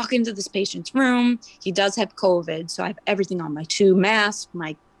I walk into this patient's room. He does have COVID. So I have everything on, my 2 masks,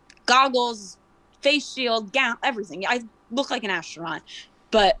 my goggles, face shield, gown, everything. I look like an astronaut,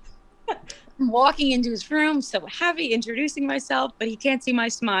 but I'm walking into his room, so heavy, introducing myself, but he can't see my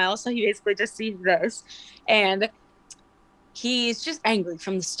smile. So he basically just sees this. And he's just angry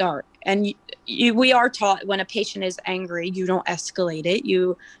from the start. And we are taught when a patient is angry, you don't escalate it.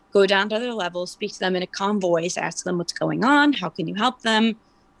 You go down to their level, speak to them in a calm voice, ask them what's going on. How can you help them?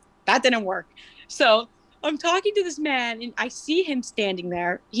 That didn't work. So I'm talking to this man and I see him standing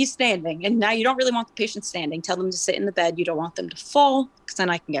there. He's standing. And now you don't really want the patient standing. Tell them to sit in the bed. You don't want them to fall because then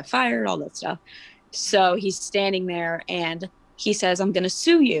I can get fired, all that stuff. So he's standing there and he says, I'm going to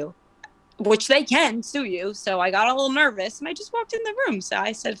sue you. Which they can sue you. So I got a little nervous and I just walked in the room. So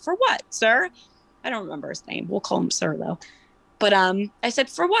I said, for what, sir? I don't remember his name. We'll call him sir though. But I said,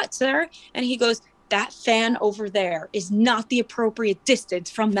 for what, sir? And he goes, that fan over there is not the appropriate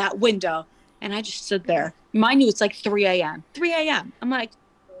distance from that window. And I just stood there. Mind you, it's like 3 a.m. 3 a.m. I'm like,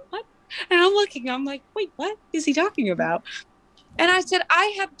 what? And I'm like, wait, what is he talking about? And I said,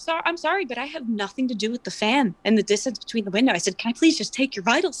 I'm sorry, but I have nothing to do with the fan and the distance between the window. I said, can I please just take your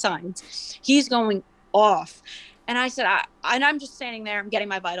vital signs? He's going off. And I said, I'm just standing there. I'm getting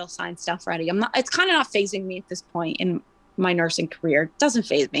my vital sign stuff ready. It's kind of not phasing me at this point in my nursing career. It doesn't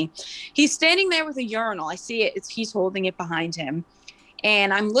faze me. He's standing there with a urinal. I see it. He's holding it behind him.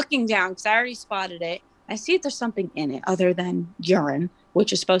 And I'm looking down because I already spotted it. I see if there's something in it other than urine,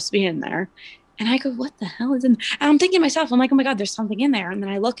 which is supposed to be in there. And I go, what the hell is in there? And I'm thinking to myself, I'm like, oh my God, there's something in there. And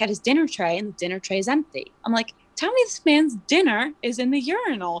then I look at his dinner tray and the dinner tray is empty. I'm like, tell me this man's dinner is in the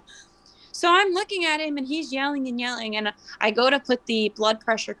urinal. So I'm looking at him and he's yelling and yelling. And I go to put the blood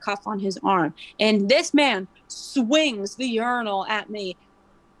pressure cuff on his arm. And this man swings the urinal at me.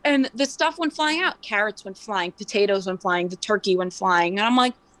 And the stuff went flying out. Carrots went flying, potatoes went flying, the turkey went flying. And I'm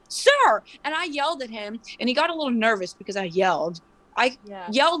like, sir. And I yelled at him and he got a little nervous because I yelled. I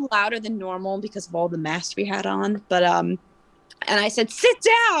yelled louder than normal because of all the masks we had on. But, and I said, sit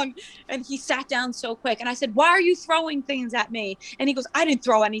down. And he sat down so quick. And I said, why are you throwing things at me? And he goes, I didn't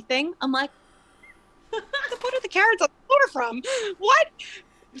throw anything. I'm like, what are the carrots on the floor from? What?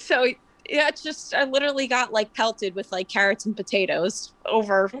 So yeah, it's just, I literally got like pelted with like carrots and potatoes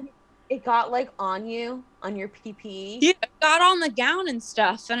over. And it got like on you, on your PPE? Yeah, it got on the gown and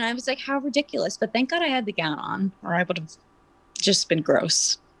stuff. And I was like, how ridiculous. But thank God I had the gown on or I would have just been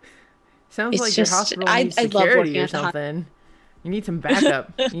gross. Sounds like your hospital needs security or something. You need some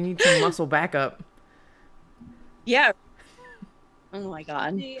backup. You need some muscle backup. Yeah. Oh my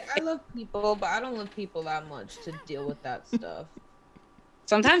God. See, I love people, but I don't love people that much to deal with that stuff.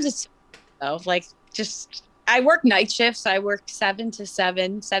 Sometimes it's like just I work night shifts. I work 7 to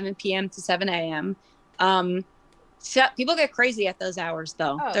 7 p.m. to 7 a.m. So people get crazy at those hours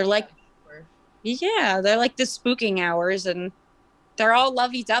though. They're like, yeah, they're like the spooking hours and they're all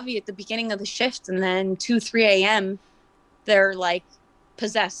lovey-dovey at the beginning of the shift. And then 2, 3 a.m., they're like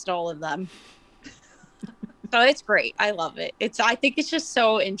possessed, all of them. So it's great. I love it. I think it's just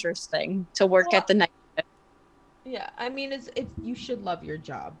so interesting to work at the night shift. Yeah. I mean, it's you should love your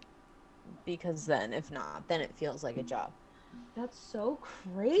job because then if not, then it feels like a job. That's so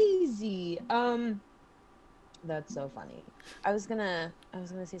crazy. That's so funny. I was gonna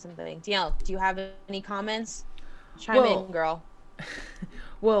say something. DL, do you have any comments? Chime in, girl.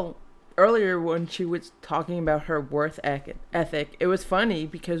 Well, earlier when she was talking about her ethic, it was funny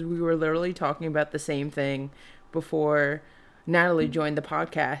because we were literally talking about the same thing before Natalie joined the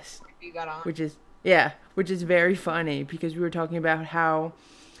podcast. You got on. Which is very funny because we were talking about how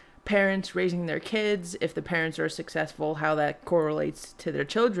parents raising their kids, if the parents are successful, how that correlates to their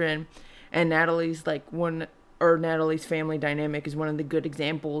children. And Natalie's family dynamic is one of the good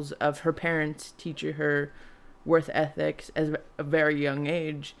examples of her parents teaching her worth ethics at a very young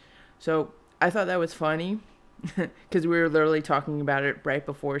age. So I thought that was funny because we were literally talking about it right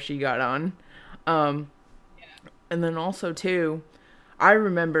before she got on. And then also too, I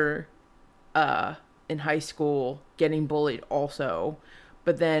remember in high school getting bullied also,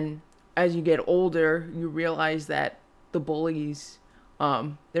 but then as you get older, you realize that the bullies,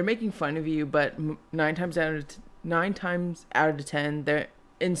 they're making fun of you, but 9 times out of 10, they're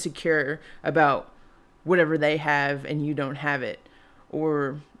insecure about whatever they have and you don't have it,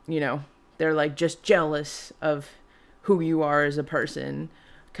 or they're like just jealous of who you are as a person,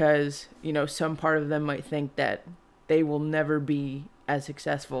 because some part of them might think that they will never be as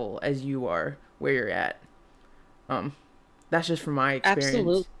successful as you are where you're at. That's just from my experience.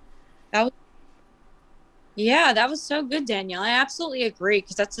 Absolutely. That was so good, Danielle. I absolutely agree,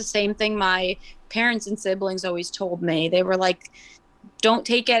 because that's the same thing my parents and siblings always told me. They were like, don't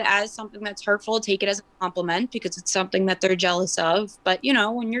take it as something that's hurtful, take it as a compliment, because it's something that they're jealous of. But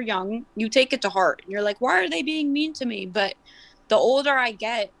when you're young, you take it to heart and you're like, why are they being mean to me? But the older I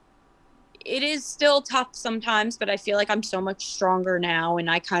get, it is still tough sometimes, but I feel like I'm so much stronger now, and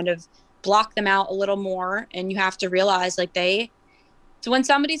I kind of block them out a little more. And you have to realize, so when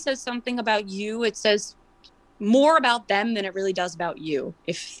somebody says something about you, it says more about them than it really does about you,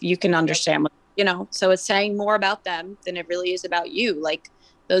 if you can understand what, so it's saying more about them than it really is about you. Like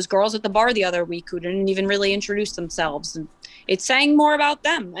those girls at the bar the other week who didn't even really introduce themselves, and it's saying more about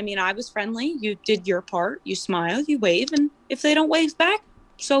them. I mean, I was friendly, you did your part, you smile, you wave, and if they don't wave back,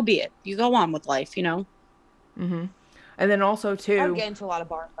 so be it. You go on with life, Mm-hmm. And then also too, I'll get into a lot of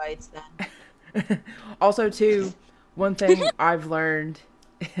bar fights then. Also too, one thing I've learned,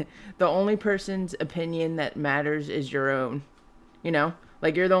 the only person's opinion that matters is your own.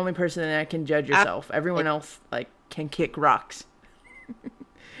 You're the only person that can judge yourself. Everyone else can kick rocks.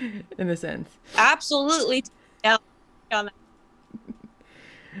 In a sense. Absolutely. Yeah. That's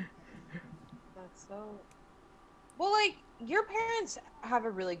so. Well, your parents have a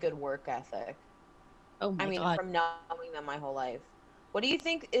really good work ethic. Oh my God. From knowing them my whole life. What do you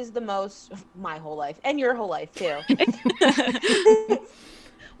think is the most, my whole life, and your whole life too?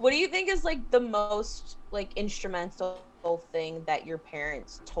 What do you think is the most instrumental thing that your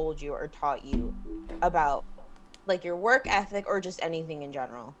parents told you or taught you about your work ethic, or just anything in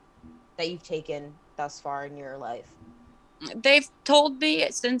general that you've taken thus far in your life? They've told me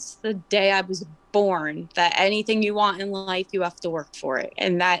since the day I was born that anything you want in life, you have to work for it.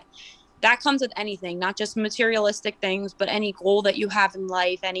 And that comes with anything, not just materialistic things, but any goal that you have in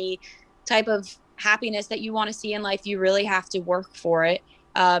life, any type of happiness that you want to see in life, you really have to work for it.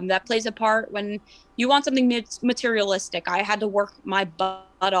 That plays a part when you want something materialistic. I had to work my butt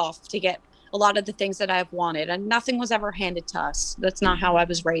off to get a lot of the things that I've wanted, and nothing was ever handed to us. That's not how I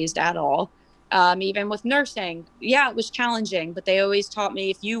was raised at all. Even with nursing, it was challenging, but they always taught me,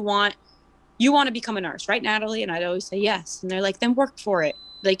 if you want to become a nurse, right, Natalie? And I'd always say yes. And they're like, then work for it.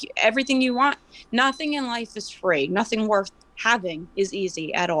 Everything you want, nothing in life is free. Nothing worth having is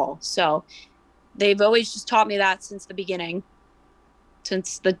easy at all. So they've always just taught me that since the beginning,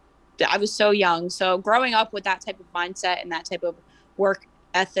 since I was so young. So growing up with that type of mindset and that type of work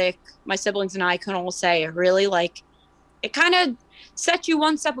ethic, my siblings and I can all say it really it kind of sets you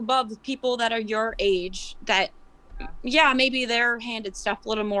one step above people that are your age that, maybe they're handed stuff a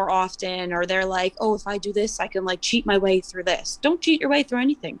little more often, or they're like, oh, if I do this, I can cheat my way through this. Don't cheat your way through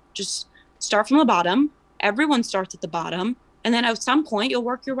anything. Just start from the bottom. Everyone starts at the bottom. And then at some point you'll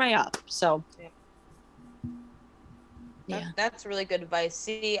work your way up. So, That's really good advice.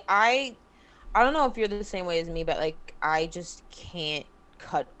 See, I don't know if you're the same way as me, but I just can't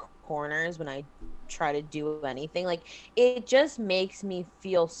cut corners when I try to do anything. It just makes me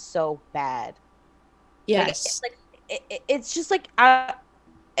feel so bad. Yes. It's just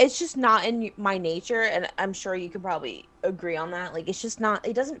it's just not in my nature, and I'm sure you could probably agree on that. It's just not,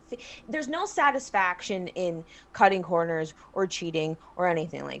 it doesn't there's no satisfaction in cutting corners or cheating or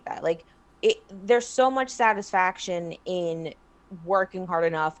anything like that. There's so much satisfaction in working hard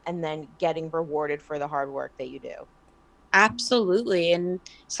enough and then getting rewarded for the hard work that you do. Absolutely. And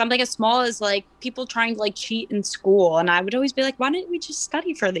something as small as people trying to cheat in school. And I would always be like, why don't we just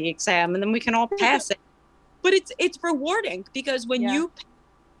study for the exam and then we can all pass it? But it's rewarding, because when you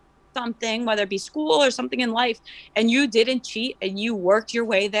something, whether it be school or something in life, and you didn't cheat and you worked your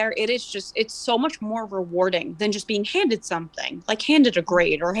way there, it's so much more rewarding than just being handed something, like handed a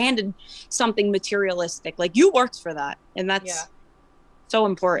grade or handed something materialistic. Like, you worked for that, and that's so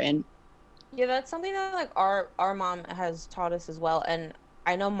important. Yeah, that's something that like our mom has taught us as well. And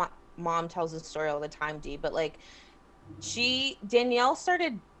I know my mom tells this story all the time, Dee, but like Danielle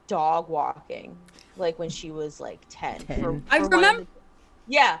started dog walking like when she was like 10. For I remember.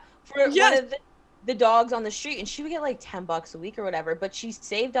 For one of the dogs on the street, and she would get like $10 a week or whatever, but she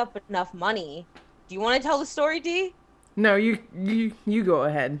saved up enough money. Do you want to tell the story, Dee? No, you go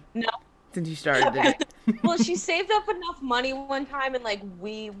ahead. No. Since you started it. Well, she saved up enough money one time, and like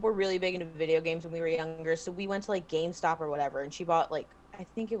we were really big into video games when we were younger, so we went to like GameStop or whatever, and she bought like, I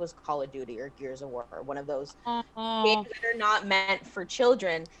think it was Call of Duty or Gears of War, or one of those games that are not meant for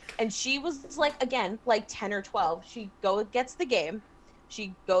children. And she was like, again, like 10 or 12. She gets the game.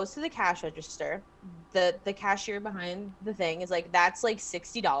 She goes to the cash register. The cashier behind the thing is like, that's like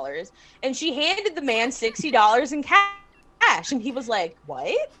 $60. And she handed the man $60 in cash. And he was like,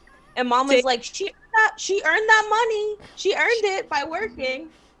 what? And mom was like, she earned that money. She earned it by working.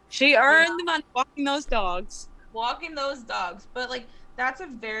 She earned the money walking those dogs. But like, that's a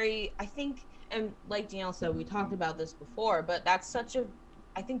very, I think, and like Danielle said, we talked about this before, but I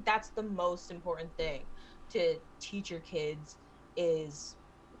think that's the most important thing to teach your kids is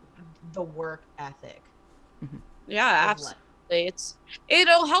the work ethic. Yeah, absolutely.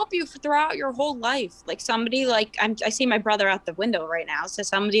 It'll help you throughout your whole life. Like somebody like, I see my brother out the window right now. So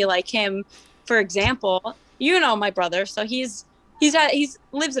somebody like him, for example, you know my brother, so he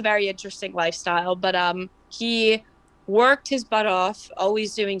lives a very interesting lifestyle, but he worked his butt off,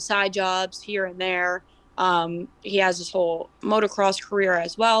 always doing side jobs here and there. He has his whole motocross career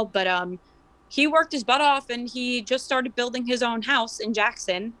as well, but he worked his butt off, and he just started building his own house in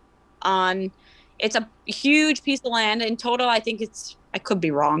Jackson. It's a huge piece of land. In total, I think I could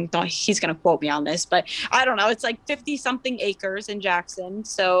be wrong. He's going to quote me on this, but I don't know. It's like 50 something acres in Jackson.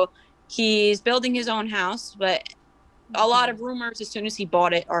 So he's building his own house, but a lot of rumors as soon as he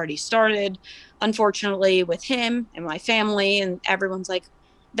bought it already started, unfortunately, with him and my family. And everyone's like,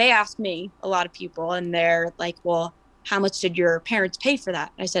 they ask me, a lot of people, and they're like, well, how much did your parents pay for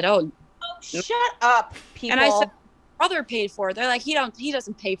that? I said, oh, shut up, people. And I said, brother paid for it. They're like, he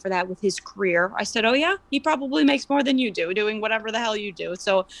doesn't pay for that with his career. I said, oh yeah, he probably makes more than you do doing whatever the hell you do.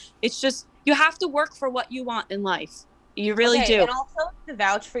 So it's just, you have to work for what you want in life. You really do. And also to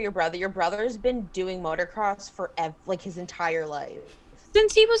vouch for your brother's been doing motocross for like his entire life.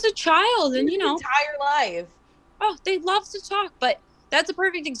 Since he was a child, and entire life. Oh, they love to talk, but that's a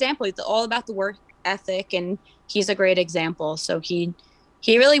perfect example. It's all about the work ethic, and he's a great example. So he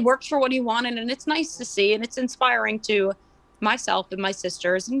really worked for what he wanted, and it's nice to see, and it's inspiring to myself and my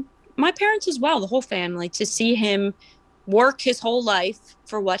sisters and my parents as well, the whole family, to see him work his whole life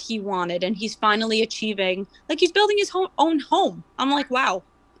for what he wanted, and he's finally achieving, like, he's building his own home. I'm like, wow.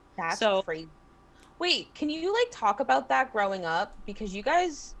 That's crazy. Wait, can you like talk about that growing up? Because you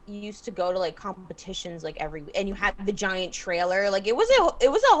guys used to go to like competitions like every week, and you had the giant trailer. Like it was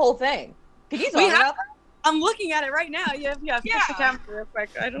a whole thing. Could you talk about that? I'm looking at it right now. Yeah. Fix the camera real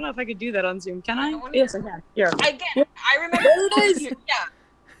quick. I don't know if I could do that on Zoom. Can I? Yes, I can. Here. Again, I remember.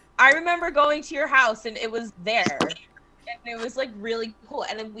 I remember going to your house, and it was there, and it was like really cool.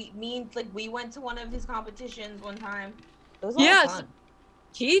 And then we went to one of his competitions one time. It was a lot of fun.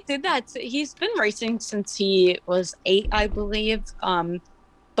 He did that. He's been racing since he was 8, I believe.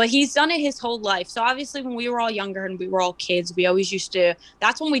 But he's done it his whole life. So obviously when we were all younger and we were all kids, we always used to,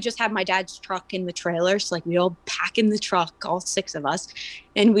 that's when we just had my dad's truck in the trailer. So like we all pack in the truck, all 6 of us,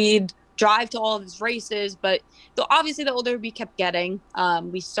 and we'd drive to all of his races. But obviously the older we kept getting,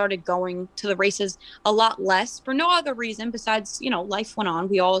 we started going to the races a lot less for no other reason besides, life went on.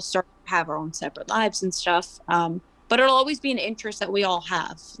 We all started to have our own separate lives and stuff. But it'll always be an interest that we all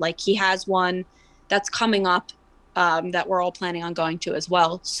have. Like he has one that's coming up that we're all planning on going to as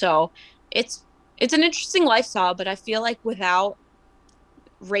well. So it's an interesting lifestyle, but I feel like without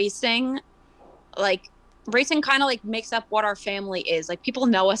racing kind of like makes up what our family is. Like people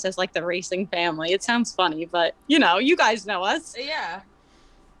know us as like the racing family. It sounds funny, but you guys know us. Yeah.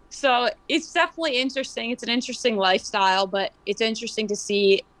 So it's definitely interesting. It's an interesting lifestyle, but it's interesting to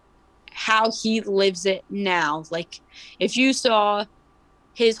see how he lives it now. Like if you saw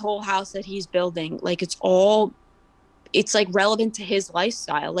his whole house that he's building, like it's like relevant to his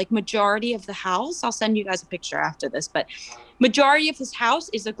lifestyle. Like majority of the house, I'll send you guys a picture after this, but majority of his house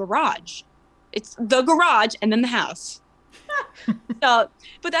is a garage. It's the garage and then the house. So,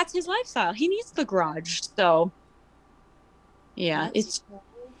 but that's his lifestyle. He needs the garage. So yeah,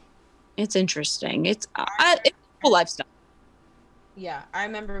 It's interesting. It's a cool lifestyle. Yeah, I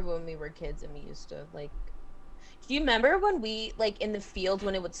remember when we were kids and we used to like. Do you remember when we like in the field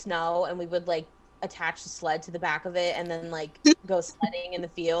when it would snow and we would like attach the sled to the back of it and then like go sledding in the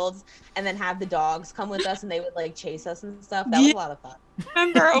fields and then have the dogs come with us and they would like chase us and stuff? That was a lot of fun.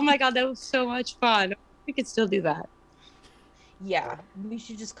 Remember? Oh my God, that was so much fun. We could still do that. Yeah, we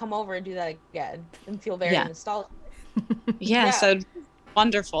should just come over and do that again and feel very nostalgic. Yeah, so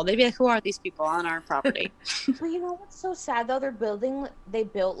wonderful. They'd be like, who are these people on our property? But you know what's so sad though? They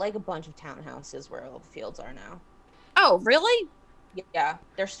built like a bunch of townhouses where all the fields are now. Oh, really? Yeah,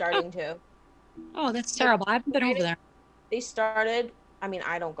 they're starting to. Oh, that's terrible. I haven't been over there. They started, I mean,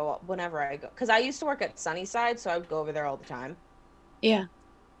 I don't go up whenever I go, because I used to work at Sunnyside, so I would go over there all the time. Yeah.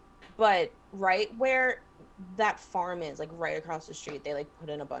 But right where that farm is, like right across the street, they like put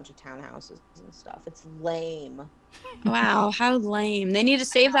in a bunch of townhouses and stuff. It's lame. Wow, how lame. They need to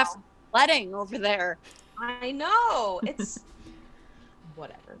save that for sledding over there. I know. It's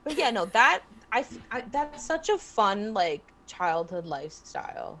whatever. But yeah, no, that's such a fun like childhood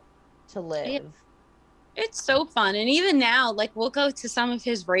lifestyle to live. Yeah. It's so fun. And even now, like we'll go to some of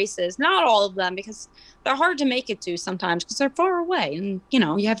his races, not all of them because they're hard to make it to sometimes because they're far away and you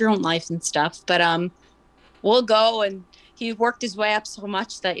know, you have your own life and stuff. But we'll go and he worked his way up so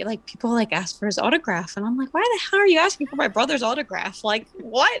much that like people like ask for his autograph and I'm like, why the hell are you asking for my brot's autograph? Like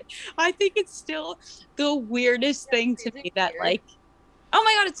what? I think it's still the weirdest thing to me that like, oh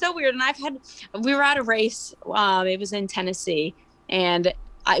my God, it's so weird. And we were at a race. It was in Tennessee and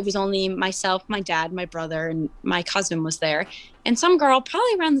it was only myself, my dad, my brother, and my cousin was there. And some girl,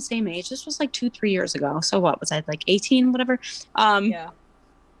 probably around the same age. This was like 2-3 years ago. So what was I, like 18, whatever? Yeah.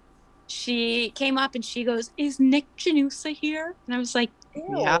 She came up and she goes, "Is Nick Gennusa here?" And I was like,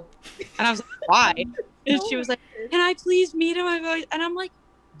 Ew. "Yeah." And I was like, "Why?" And she was like, "Can I please meet him?" And I'm like,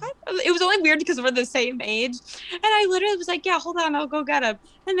 what? It was only weird because we're the same age. And I literally was like, "Yeah, hold on, I'll go get him."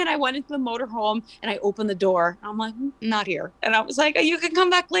 And then I went into the motorhome and I opened the door. I'm like, "Not here." And I was like, "You can come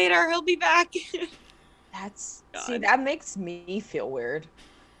back later. He'll be back." See, that makes me feel weird.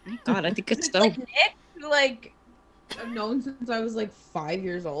 God, I think it's so. Like Nick, like I've known since I was like 5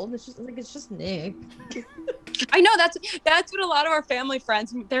 years old. It's just Nick. I know that's what a lot of our family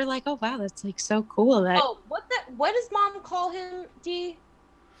friends. They're like, "Oh wow, that's like so cool." That what does mom call him? D.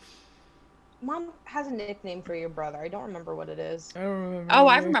 Mom has a nickname for your brother. I don't remember what it is. I don't remember. Oh,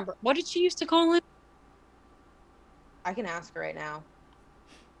 I remember. What did she used to call him? I can ask her right now.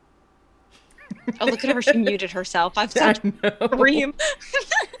 Oh, look at her. She muted herself. I've such a scream.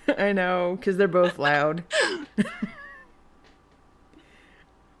 I know, because they're both loud.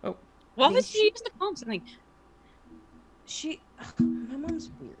 Oh. What was she used to call him? Something. My mom's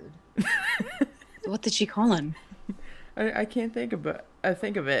weird. What did she call him? I can't think of it.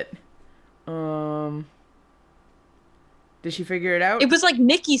 Did she figure it out? It was like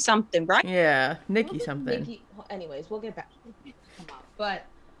Nikki something, right? Yeah, Nikki something. Anyways, we'll get back. But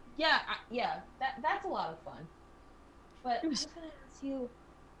yeah, that's a lot of fun. But I was gonna ask you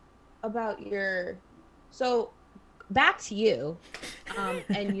about so back to you,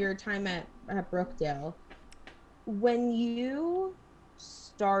 and your time at Brookdale. When you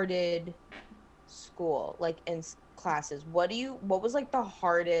started school, like in classes, what was like the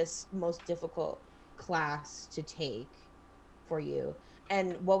hardest, most difficult class to take for you?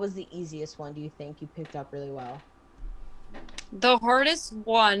 And what was the easiest one, do you think, you picked up really well? The hardest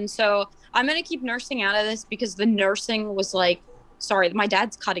one, so I'm going to keep nursing out of this because the nursing was like, sorry, my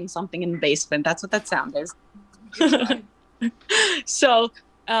dad's cutting something in the basement. That's what that sound is. So,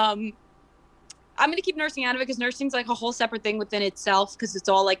 I'm going to keep nursing out of it because nursing's like a whole separate thing within itself because it's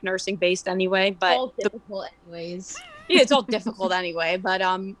all like nursing based anyway. But all difficult anyways. Yeah, it's all difficult anyway. But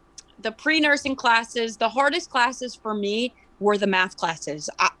the pre-nursing classes, the hardest classes for me were the math classes.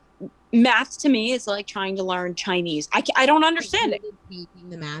 Math to me is like trying to learn Chinese. I don't understand it.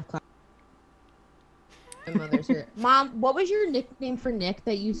 The math class. My mother's here. Mom, what was your nickname for Nick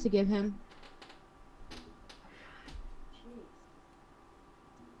that you used to give him?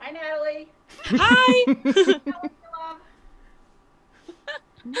 Hi, Natalie. Hi.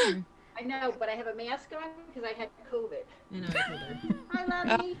 I know, but I have a mask on because I had COVID. I know. Hi,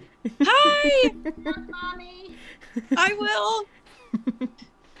 Mommy. Hi. Mommy. I will.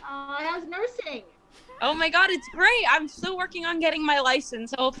 How's nursing? Oh my God, it's great. I'm still working on getting my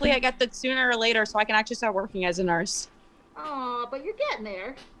license. Hopefully I get that sooner or later so I can actually start working as a nurse. Oh, but you're getting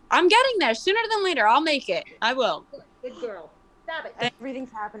there. I'm getting there. Sooner than later. I'll make it. I will. Good girl. Stop it.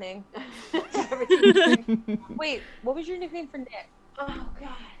 Everything's happening. Everything's Wait, what was your nickname for Nick? Oh, God.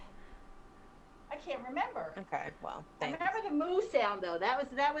 I can't remember. Okay, well, I thanks. remember the moo sound though. That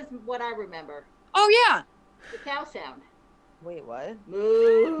was what I remember. Oh yeah. The cow sound. Wait, what?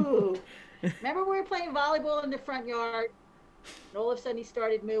 Moo. Remember we were playing volleyball in the front yard, and all of a sudden he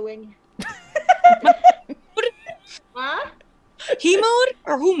started mooing. Huh? He mooed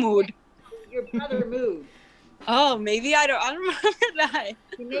or who mooed? Your brother mooed. Oh, maybe I don't remember that.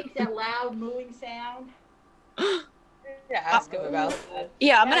 He makes that loud mooing sound. Yeah, ask him about that.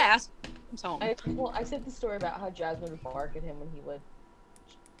 Yeah, I'm gonna ask him home. I said the story about how Jasmine would bark at him when he would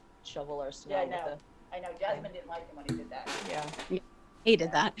shovel our snow. Yeah, I with know. the... I know. Jasmine didn't like him when he did that. Yeah.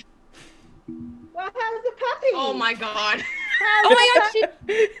 Hated that. Well, how's the puppy? Oh my god. Oh my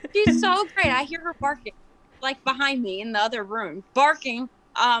god, she's so great. I hear her barking, like behind me in the other room, barking.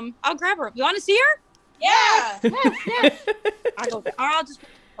 I'll grab her. You want to see her? Yeah. Yes. I'll just put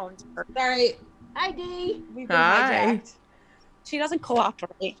the phone to her. Sorry. Hi, Dee. We've been Hi. hijacked. She doesn't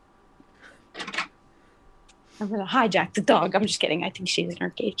cooperate. I'm gonna hijack the dog. I'm just kidding. I think she's in her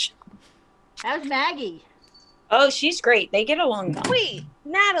cage. How's Maggie? Oh, she's great. They get along well. Wait,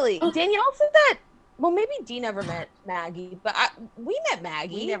 Natalie, Danielle said that. Well, maybe Dee never met Maggie, but we met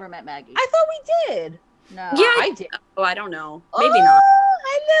Maggie. We never met Maggie. I thought we did. No. Yeah, I did. Oh, I don't know. Maybe not.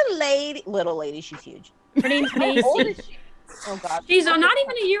 Hi, little lady. Little lady, she's huge. Her name's How old Macy. is she? Oh God. She's not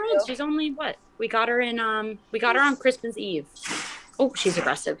even a year old. She's only what? We got her on Christmas Eve. Oh, she's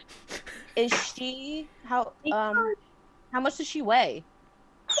aggressive. Is she how much does she weigh?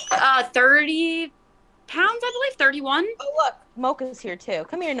 30 pounds, I believe. 31. Oh look, Mocha's here too.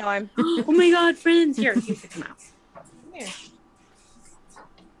 Come here, Norm. Oh my God, friends! Here, you pick them out. Come here.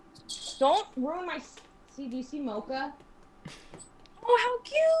 Don't ruin my. See, do you see Mocha? Oh, how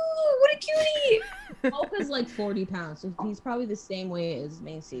cute! What a cutie! Mocha's like 40 pounds, so he's probably the same weight as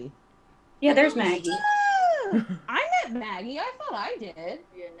Macy. Yeah, there's Maggie. I met Maggie. I thought I did.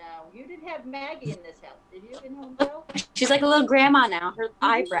 You know, you didn't have Maggie in this house, did you? In Homedale? She's like a little grandma now. Her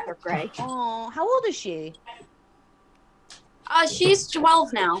eyebrows are gray. Oh, how old is she? She's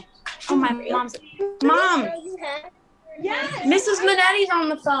 12 now. Oh, my mom's. Mom, You had. Yes. Mrs. Minetti's on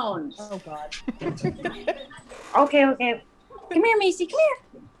the phone. Oh God. Okay. Come here, Macy. Come here.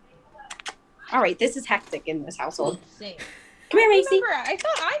 All right, this is hectic in this household. Same. Come here, Macy. Remember, I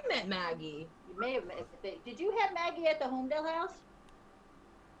thought I met Maggie. You may have met. Did you have Maggie at the Homedale house?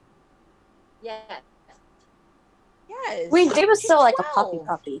 Yes. Yes. Wait, they was She's still like 12. a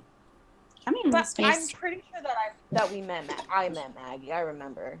puppy. Come here, But Miss I'm Macy. pretty sure that we met. I met Maggie. I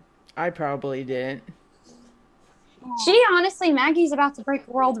remember. I probably didn't. She honestly, Maggie's about to break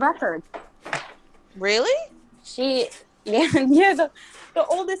a world record. Really? Yeah, the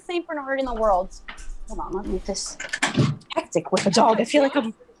oldest Saint Bernard in the world. Hold on, let me make this hectic with a dog. I feel like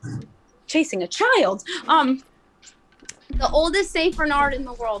I'm chasing a child. The oldest Saint Bernard in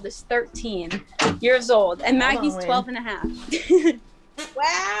the world is 13 years old, and Maggie's 12 and a half.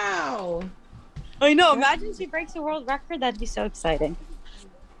 Wow. I know. Imagine she breaks a world record. That'd be so exciting.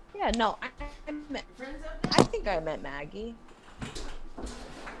 Yeah. No, I think I met Maggie.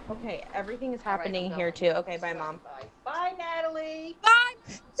 Okay, everything is happening here too. Okay, bye, Mom. Bye. Bye, Natalie. Bye.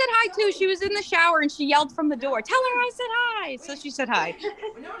 Said hi too. She was in the shower and she yelled from the door. Tell her I said hi. So she said hi.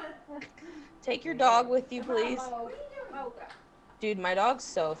 Take your dog with you, please. Mocha. Dude, my dog's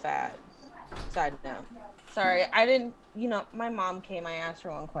so fat. Side note. Sorry, I didn't. My mom came. I asked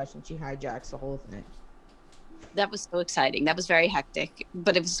her one question. She hijacks the whole thing. That was so exciting. That was very hectic,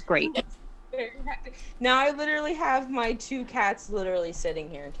 but it was great. Now I literally have my 2 cats literally sitting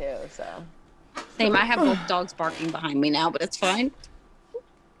here too. So. Same. I have both dogs barking behind me now, but it's fine.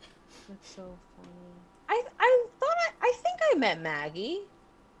 That's so funny. I think I met Maggie.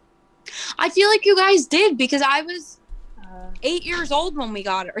 I feel like you guys did because I was 8 years old when we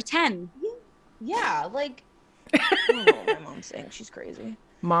got it, or 10. Yeah, like. I don't know what my mom's saying. She's crazy.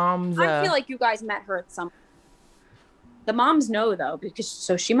 Mom's. I feel like you guys met her at some. The moms know though, because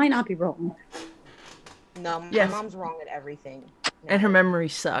so she might not be wrong. No, my Yes. mom's wrong at everything. And her memory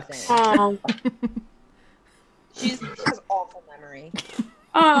sucks. Oh. She has awful memory.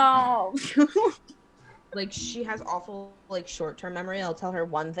 Oh. Like she has awful short-term memory. I'll tell her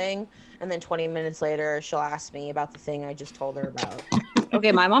one thing, and then 20 minutes later she'll ask me about the thing I just told her about.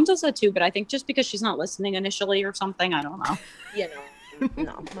 Okay, my mom does that too, but I think just because she's not listening initially or something, I don't know.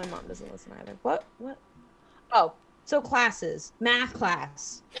 No, my mom doesn't listen either. What? Oh, so classes, math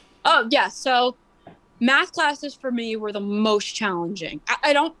class. Oh yeah, so math classes for me were the most challenging.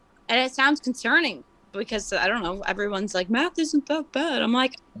 I don't, and it sounds concerning because I don't know. Everyone's like, math isn't that bad. I'm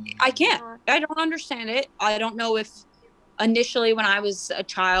like, I can't. I don't understand it. I don't know if initially when I was a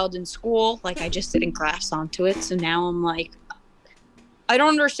child in school, like I just didn't grasp onto it. So now I'm like, I don't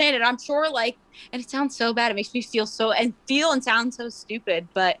understand it. I'm sure, like, and it sounds so bad. It makes me feel and sound so stupid.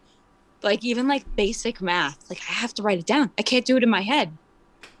 But like, even like basic math, like I have to write it down. I can't do it in my head.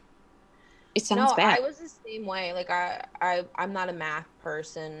 It sounds No, bad. I was the same way. Like I'm not a math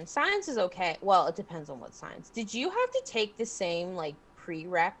person. Science is okay. Well, it depends on what science. Did you have to take the same like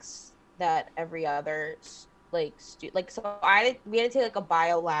prereqs that every other like so we had to take like a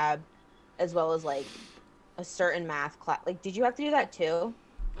bio lab as well as like a certain math class. Like, did you have to do that too?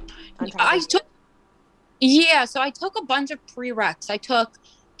 So I took a bunch of prereqs. I took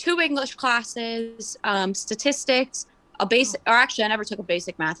 2 English classes, statistics, or actually I never took a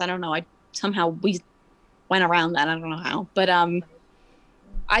basic math. I don't know. We went around that. I don't know how, but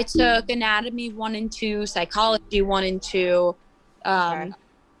I took anatomy 1 and 2, psychology 1 and 2. Okay.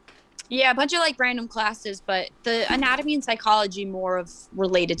 Yeah, a bunch of like random classes, but the anatomy and psychology more of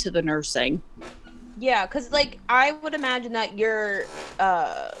related to the nursing. Yeah, because like I would imagine that your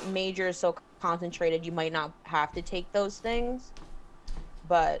major is so concentrated you might not have to take those things,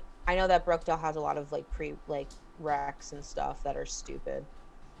 but I know that Brookdale has a lot of like recs and stuff that are stupid.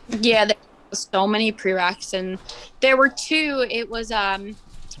 Yeah, there were so many prereqs, and there were 2. It was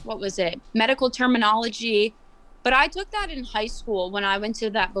what was it? Medical terminology, but I took that in high school when I went to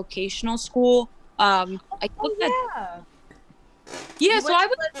that vocational school. I took that. Yeah, so I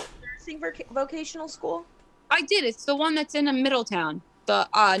was nursing vocational school. I did. It's the one that's in Middletown, the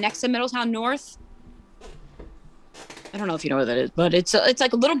next to Middletown North. I don't know if you know where that is, but it's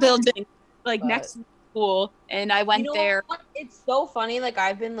like a little building, like next to the school, and I went there. What? It's so funny. Like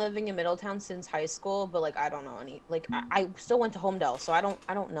I've been living in Middletown since high school, but like I don't know any. Like I still went to Homedale, so I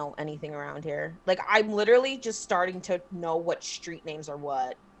don't know anything around here. Like I'm literally just starting to know what street names are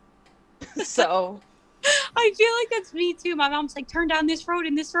what. So. I feel like that's me too. My mom's like, turn down this road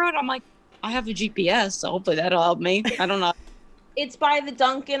and this road. I'm like, I have a GPS, so hopefully that'll help me. I don't know. It's by the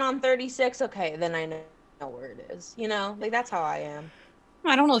Dunkin' on 36. Okay, then I know where it is. You know, like that's how I am.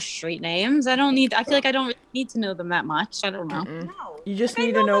 I don't know street names. I feel like I don't really need to know them that much. I don't know. No. You just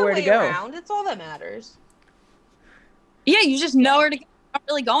need to know where to go. Around. It's all that matters. Yeah, you just know where to go. I don't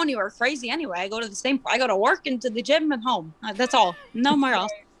really go anywhere crazy anyway. I go to work and to the gym and home. That's all. Nowhere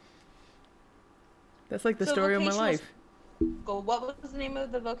else. That's like the story of my life. What was the name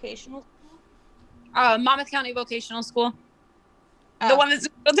of the vocational school? Monmouth County Vocational School. The one that's,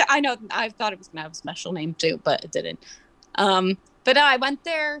 I know, I thought it was going to have a special name too, but it didn't. But I went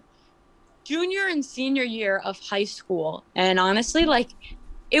there junior and senior year of high school. And honestly, like,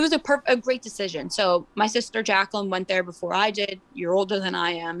 it was a great decision. So my sister Jacqueline went there before I did. You're older than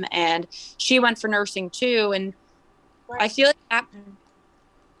I am. And she went for nursing too. And I feel like that...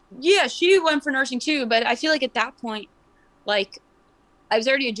 Yeah, she went for nursing too, but I feel like at that point, like, I was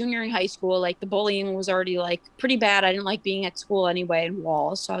already a junior in high school. Like, the bullying was already, like, pretty bad. I didn't like being at school anyway in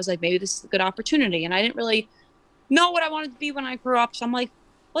Walls, so I was like, maybe this is a good opportunity. And I didn't really know what I wanted to be when I grew up, so I'm like,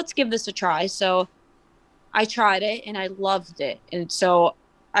 let's give this a try. So I tried it, and I loved it. And so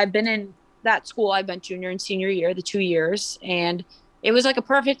I've been in that school. I went junior and senior year, the 2 years, and it was, like, a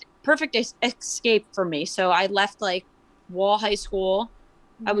perfect escape for me. So I left, like, Wall High School.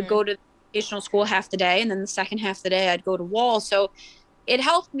 I would go to vocational school half the day, and then the second half of the day I'd go to Wall. So it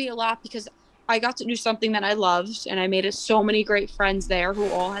helped me a lot because I got to do something that I loved, and I made so many great friends there who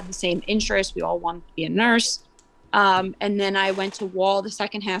all had the same interests. We all wanted to be a nurse. And then I went to Wall the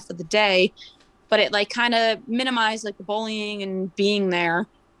second half of the day, but it like kind of minimized like the bullying and being there.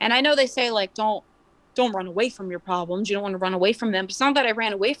 And I know they say like, don't run away from your problems. You don't want to run away from them. But it's not that I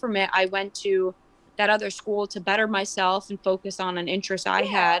ran away from it. I went to that other school to better myself and focus on an interest I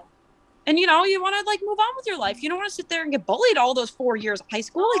had. And, you know, you want to, like, move on with your life. You don't want to sit there and get bullied all those 4 years of high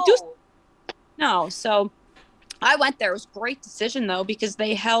school. No. So I went there. It was a great decision, though, because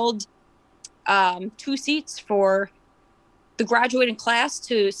they held 2 seats for the graduating class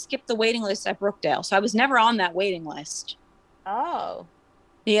to skip the waiting list at Brookdale. So I was never on that waiting list. Oh.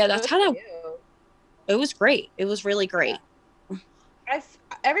 Yeah, that's how it was great. It was really great.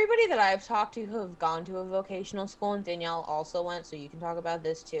 Everybody that I've talked to who have gone to a vocational school, and Danielle also went, so you can talk about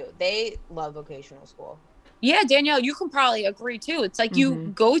this too. They love vocational school. Yeah, Danielle, you can probably agree too. It's like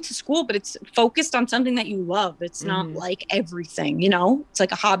you go to school, but it's focused on something that you love. It's not like everything, you know? It's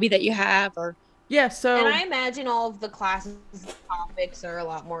like a hobby that you have or... Yeah, so... And I imagine all of the classes and topics are a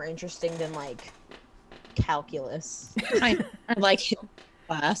lot more interesting than, like, calculus. I like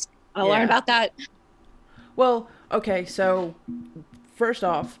class. I'll learn about that. Well, okay, so... First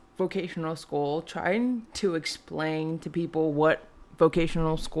off, vocational school, trying to explain to people what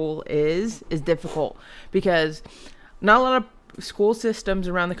vocational school is difficult because not a lot of school systems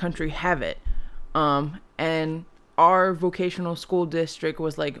around the country have it. And our vocational school district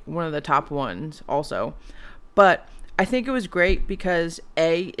was like one of the top ones also. But I think it was great because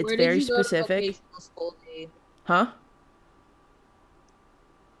it's Where very did you go to specific. vocational school, Dave? Huh?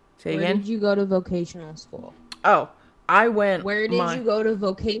 Say Where again? did you go to vocational school? Oh, I went. Where did you go to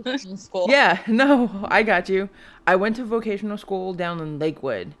vocational school? Yeah, no, I got you. I went to vocational school down in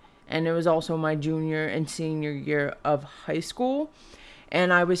Lakewood, and it was also my junior and senior year of high school.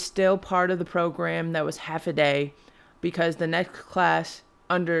 And I was still part of the program that was half a day because the next class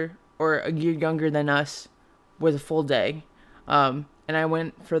under or a year younger than us was a full day. And I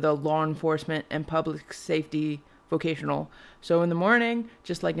went for the law enforcement and public safety vocational. So in the morning,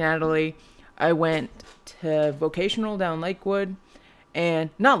 just like Natalie, I went to vocational down Lakewood, and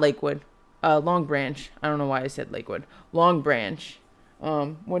not Lakewood, Long Branch. I don't know why I said Lakewood. Long Branch.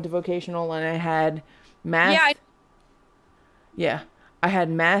 Went to vocational, and I had math. Yeah, I had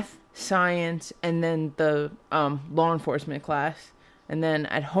math, science, and then the law enforcement class. And then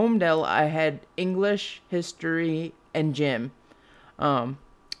at Homedale, I had English, history, and gym.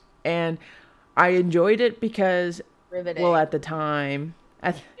 And I enjoyed it because, Riveting. well, at the time,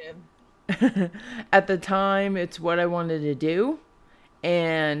 at the time, it's what I wanted to do.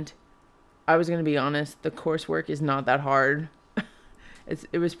 And I was going to be honest, the coursework is not that hard.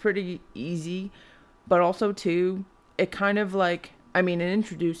 It was pretty easy, but also too, it kind of like, I mean, it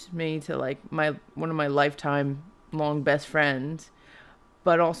introduced me to like one of my lifetime long best friends,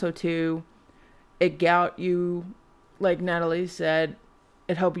 but also too, it got you, like Natalie said,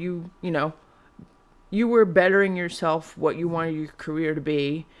 it helped you, you were bettering yourself what you wanted your career to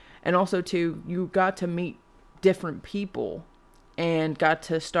be. And also too, you got to meet different people and got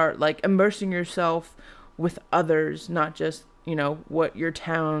to start like immersing yourself with others, not just, what your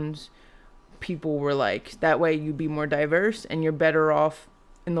town's people were like. That way you'd be more diverse and you're better off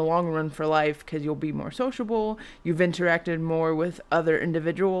in the long run for life because you'll be more sociable. You've interacted more with other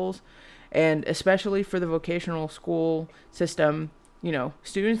individuals. And especially for the vocational school system,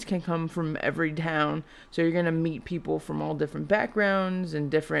 students can come from every town. So you're going to meet people from all different backgrounds and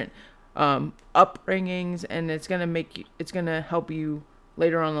different upbringings. And it's going to help you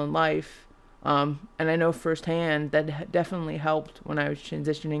later on in life. And I know firsthand that definitely helped when I was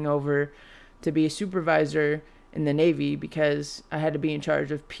transitioning over to be a supervisor in the Navy because I had to be in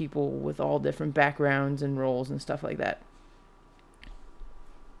charge of people with all different backgrounds and roles and stuff like that.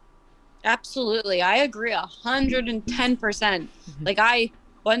 Absolutely. I agree 110%. Like I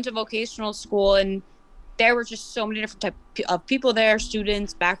went to vocational school and there were just so many different types of people there,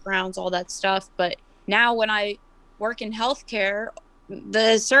 students, backgrounds, all that stuff. But now when I work in healthcare,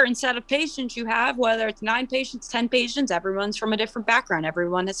 the certain set of patients you have, whether it's 9 patients, 10 patients, everyone's from a different background.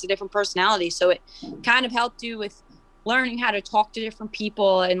 Everyone has a different personality. So it kind of helped you with learning how to talk to different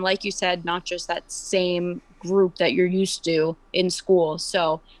people. And like you said, not just that same group that you're used to in school.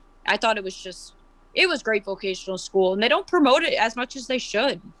 So I thought it was great vocational school, and they don't promote it as much as they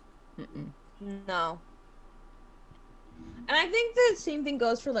should. No. And I think the same thing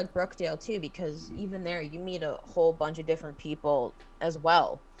goes for like Brookdale too, because even there you meet a whole bunch of different people as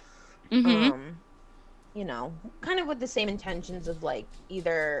well. Kind of with the same intentions of like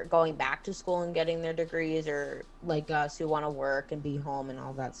either going back to school and getting their degrees, or like us who want to work and be home and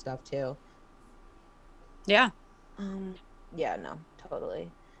all that stuff too. Yeah. Yeah, no,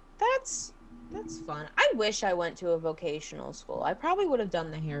 totally. That's fun. I wish I went to a vocational school. I probably would have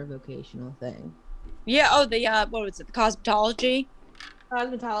done the hair vocational thing. Yeah. Oh, what was it? The cosmetology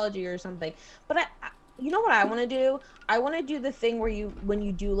Or something. But I you know what I want to do? I want to do the thing where when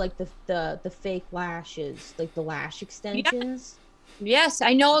you do like the fake lashes, like the lash extensions. Yeah. Yes,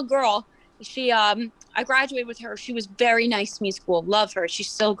 I know a girl. She I graduated with her. She was very nice to me at school. Love her. She's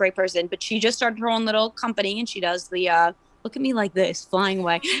still a great person. But she just started her own little company, and she does the look at me like this, flying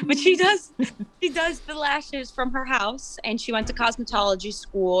away. But she does the lashes from her house, and she went to cosmetology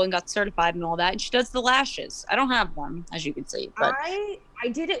school and got certified and all that. And she does the lashes. I don't have them, as you can see. But I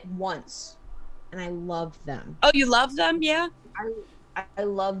did it once, and I loved them. Oh, you love them? Yeah. I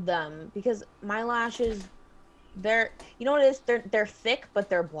love them because my lashes, they're, you know what it is? They're thick, but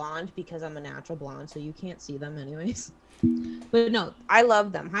they're blonde because I'm a natural blonde, so you can't see them anyways. But no, I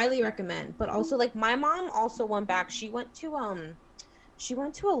love them. Highly recommend. But also, like, my mom also went back. She went to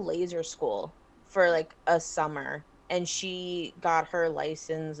a laser school for like a summer, and she got her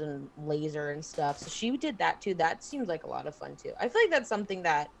license and laser and stuff. So she did that too. That seems like a lot of fun too. I feel like that's something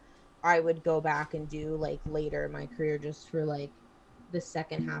that I would go back and do like later in my career, just for like the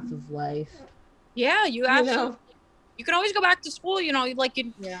second half of life. Yeah, you absolutely. You can always go back to school.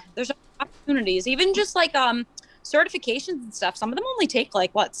 There's opportunities. Even just like certifications and stuff. Some of them only take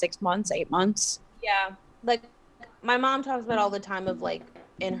like 6 months, 8 months. Yeah, like my mom talks about all the time of like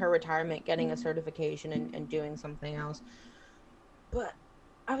in her retirement getting a certification and doing something else. But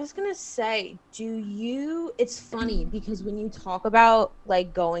I was gonna say, it's funny because when you talk about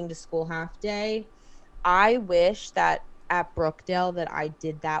like going to school half day, I wish that at Brookdale that I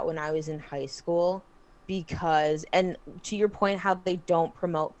did that when I was in high school, because, and to your point, how they don't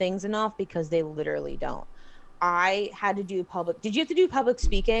promote things enough, because they literally don't. I had to do did you have to do public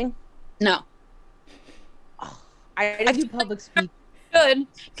speaking? No. I had to do public speaking. Good,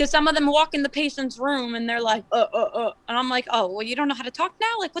 because some of them walk in the patient's room and they're like, and I'm like, oh, well, you don't know how to talk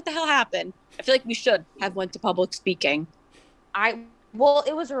now? Like, what the hell happened? I feel like we should have went to public speaking. Well,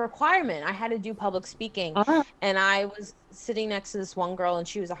 it was a requirement. I had to do public speaking. And I was sitting next to this one girl, and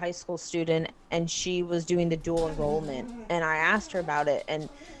she was a high school student, and she was doing the dual enrollment. And I asked her about it, and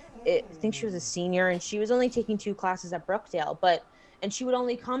I think she was a senior, and she was only taking 2 classes at Brookdale, and she would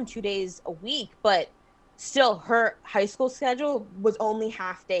only come 2 days a week, but still her high school schedule was only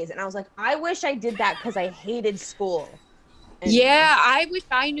half days. And I was like, I wish I did that because I hated school. And yeah, I wish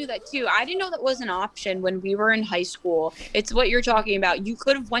I knew that too. I didn't know that was an option when we were in high school. It's what you're talking about. You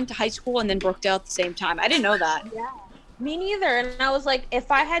could have went to high school and then Brookdale at the same time. I didn't know that. Yeah, me neither. And I was like, if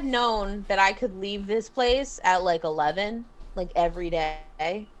I had known that I could leave this place at like 11, like every day,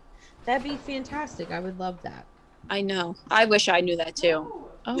 that'd be fantastic. I would love that. I know. I wish I knew that too.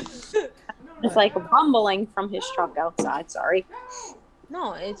 Oh. It's like rumbling from his truck outside. Sorry.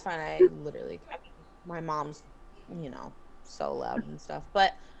 No, it's fine. My mom's, so loud and stuff.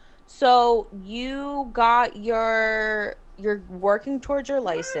 But so you got you're working towards your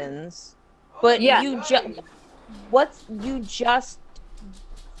license, but yeah. you just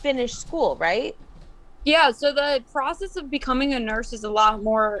finished school, right? Yeah. So the process of becoming a nurse is a lot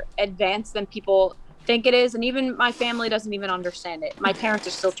more advanced than people think it is, and even my family doesn't even understand it. My parents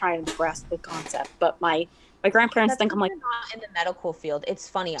are still trying to grasp the concept, but my grandparents think I'm like not in the medical field. It's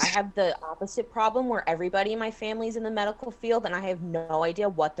funny. I have the opposite problem where everybody in my family is in the medical field, and I have no idea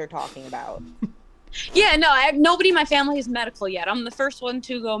what they're talking about. Yeah, no, nobody in my family is medical yet. I'm the first one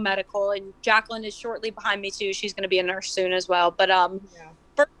to go medical, and Jacqueline is shortly behind me too. She's going to be a nurse soon as well. But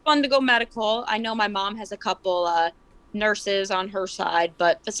first one to go medical. I know my mom has a couple nurses on her side,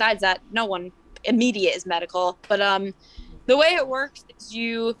 but besides that, no one immediate is medical. But the way it works is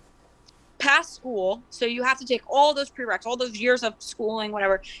you pass school, so you have to take all those prereqs, all those years of schooling,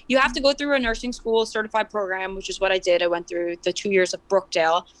 whatever. You have to go through a nursing school certified program, which is what I did. I went through the 2 years of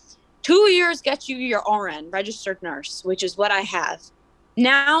Brookdale. 2 years gets you your RN, registered nurse, which is what I have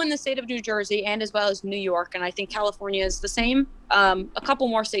now in the state of New Jersey, and as well as New York, and I think California is the same. A couple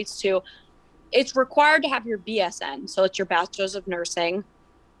more states too. It's required to have your BSN, so it's your bachelor's of nursing.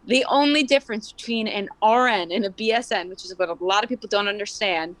 The only difference between an RN and a BSN, which is what a lot of people don't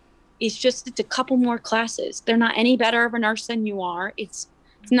understand, is just it's a couple more classes. They're not any better of a nurse than you are. It's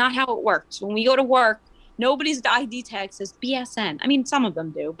not how it works. When we go to work, nobody's ID tag says BSN. I mean, some of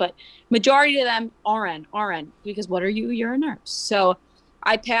them do, but majority of them RN, because what are you? You're a nurse. So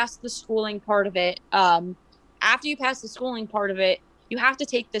I passed the schooling part of it. After you pass the schooling part of it, you have to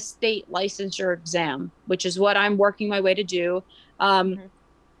take the state licensure exam, which is what I'm working my way to do.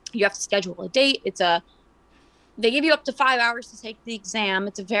 You have to schedule a date. They give you up to 5 hours to take the exam.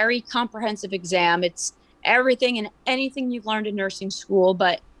 It's a very comprehensive exam. It's everything and anything you've learned in nursing school,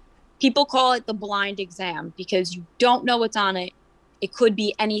 but people call it the blind exam because you don't know what's on it. It could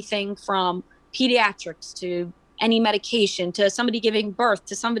be anything from pediatrics to any medication to somebody giving birth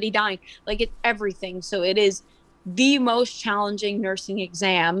to somebody dying. Like, it's everything. So it is the most challenging nursing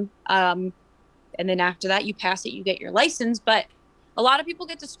exam. And then after that, you pass it, you get your license. But a lot of people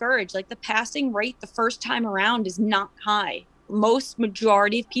get discouraged. Like, the passing rate the first time around is not high.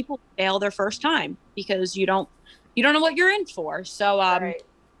 Majority of people fail their first time because you don't know what you're in for. So right.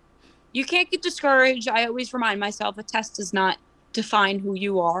 You can't get discouraged. I always remind myself a test does not define who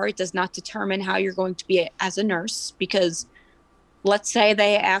you are. It does not determine how you're going to be as a nurse, because let's say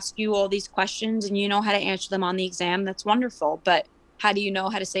they ask you all these questions and you know how to answer them on the exam. That's wonderful. But how do you know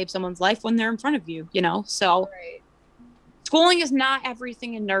how to save someone's life when they're in front of you? So right. Schooling is not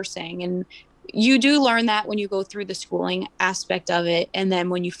everything in nursing. And you do learn that when you go through the schooling aspect of it. And then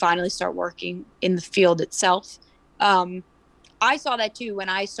when you finally start working in the field itself, I saw that too when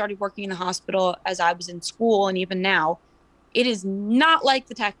I started working in the hospital as I was in school. And even now, it is not like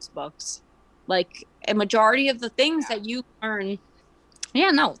the textbooks. Like, a majority of the things that you learn,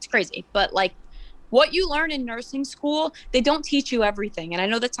 it's crazy. But like, what you learn in nursing school, they don't teach you everything. And I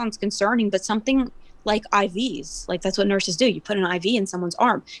know that sounds concerning, but something like IVs, like that's what nurses do. You put an IV in someone's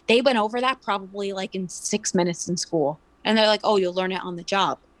arm. They went over that probably like in 6 minutes in school. And they're like, oh, you'll learn it on the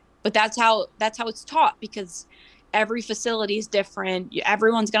job. But that's how it's taught, because every facility is different.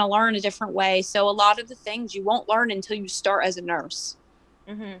 Everyone's going to learn a different way. So a lot of the things you won't learn until you start as a nurse.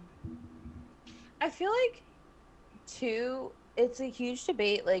 Mm-hmm. I feel like, too, it's a huge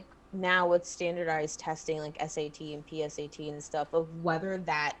debate, like, now with standardized testing, like SAT and PSAT and stuff, of whether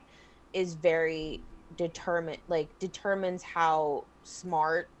that is very determines how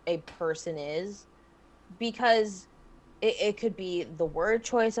smart a person is, because it could be the word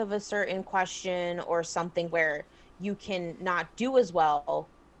choice of a certain question or something where you can not do as well,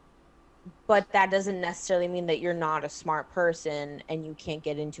 but that doesn't necessarily mean that you're not a smart person and you can't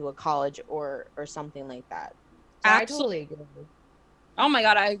get into a college or something like that. So I totally agree. Oh my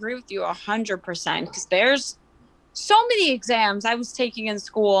God, I agree with you 100%, because there's so many exams I was taking in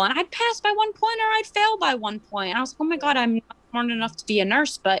school, and I'd pass by one point or I'd fail by one point. And I was like, oh my God, I'm not smart enough to be a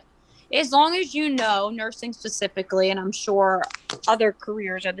nurse. But as long as you know, nursing specifically, and I'm sure other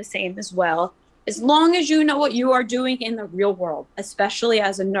careers are the same as well, as long as you know what you are doing in the real world, especially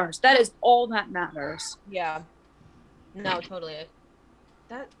as a nurse, that is all that matters. Yeah. No, totally.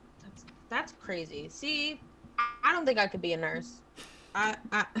 That's crazy. See, I don't think I could be a nurse. I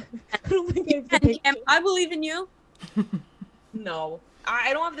don't think I believe in you. No,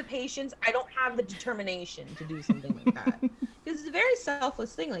 I don't have the patience. I don't have the determination to do something like that. Because it's a very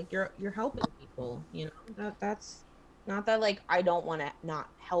selfless thing. Like, you're helping people. You know, that's not that, like, I don't want to not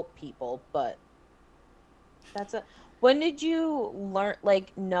help people, but that's a. When did you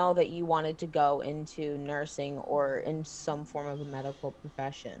know that you wanted to go into nursing or in some form of a medical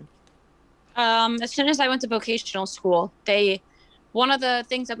profession? As soon as I went to vocational school, one of the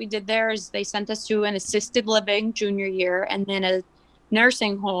things that we did there is they sent us to an assisted living junior year and then a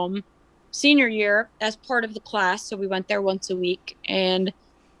nursing home senior year as part of the class. So we went there once a week. And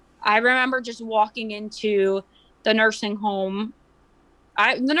I remember just walking into the nursing home.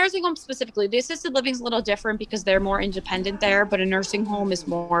 The nursing home specifically, the assisted living is a little different because they're more independent there, but a nursing home is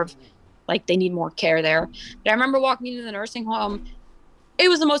more of like they need more care there. But I remember walking into the nursing home. It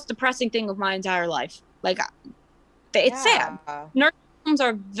was the most depressing thing of my entire life. Like, it's sad. Nursing homes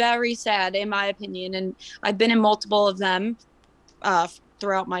are very sad, in my opinion, and I've been in multiple of them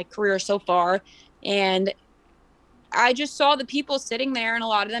throughout my career so far, and I just saw the people sitting there, and a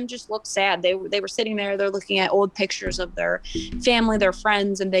lot of them just looked sad. They were sitting there, they're looking at old pictures of their family, their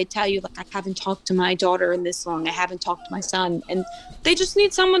friends, and they tell you, like, I haven't talked to my daughter in this long, I haven't talked to my son, and they just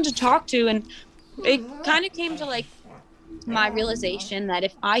need someone to talk to. And it kind of came to, like, my realization that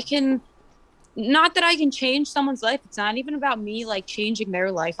if I can, not that I can change someone's life, it's not even about me like changing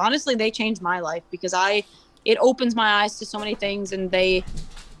their life. Honestly, they changed my life because it opens my eyes to so many things, and they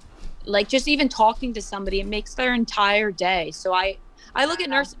like just even talking to somebody, it makes their entire day. So I look at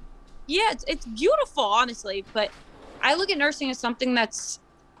nursing. Yeah, it's beautiful, honestly, but I look at nursing as something that's,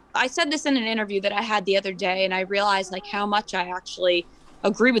 I said this in an interview that I had the other day, and I realized like how much I actually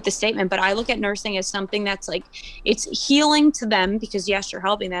agree with the statement, but I look at nursing as something that's like, it's healing to them because yes, you're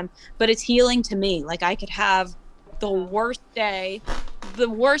helping them, but it's healing to me. Like, I could have the worst day, the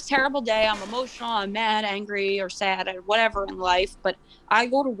worst terrible day. I'm emotional, I'm mad, angry, or sad, or whatever in life, but I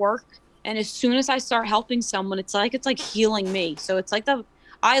go to work, and as soon as I start helping someone, it's like healing me. So it's like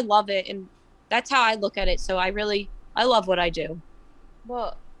I love it, and that's how I look at it. So I love what I do.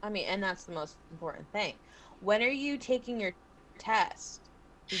 Well, I mean, and that's the most important thing. When are you taking your test?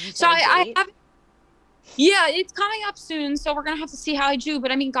 So I have, yeah, it's coming up soon, so we're gonna have to see how I do.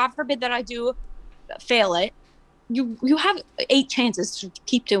 But I mean, God forbid that I do fail it. You have 8 chances to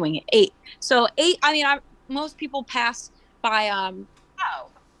keep doing it. 8. So 8. I mean, most people pass by.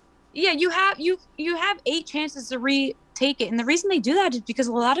 Yeah, you have 8 chances to retake it, and the reason they do that is because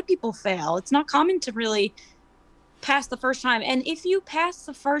a lot of people fail. It's not common to really pass the first time. And if you pass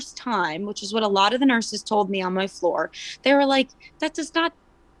the first time, which is what a lot of the nurses told me on my floor, they were like, that does not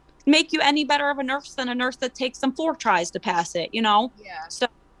make you any better of a nurse than a nurse that takes them 4 tries to pass it, you know? Yeah. So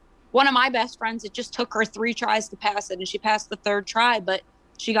one of my best friends, it just took her 3 tries to pass it, and she passed the 3rd try, but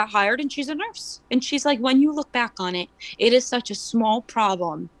she got hired and she's a nurse. And she's like, when you look back on it, it is such a small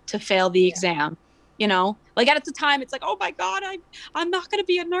problem to fail the exam, you know? Like, at the time, it's like, oh my God, I'm not going to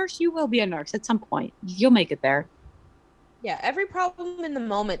be a nurse. You will be a nurse at some point. You'll make it there. Yeah, every problem in the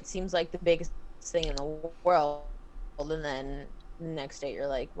moment seems like the biggest thing in the world, and then the next day you're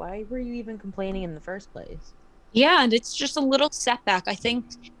like, why were you even complaining in the first place? Yeah, and it's just a little setback. I think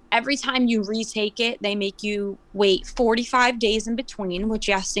every time you retake it, they make you wait 45 days in between, which,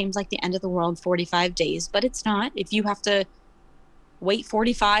 yes, seems like the end of the world, 45 days, but it's not. If you have to wait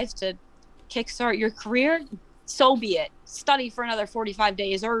 45 to kickstart your career, so be it. Study for another 45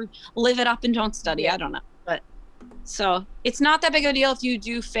 days or live it up and don't study. I don't know. But So it's not that big of a deal if you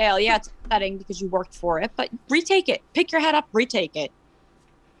do fail. Yeah, it's upsetting because you worked for it, but retake it. Pick your head up, retake it.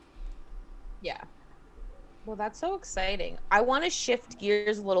 Yeah. Well, that's so exciting. I want to shift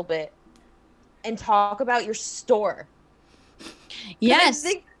gears a little bit and talk about your store. Yes.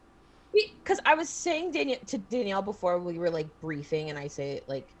 Because I was saying to Danielle before we were like briefing, and I say it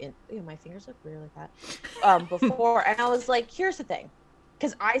like, my fingers look weird like that. Before, and I was like, here's the thing.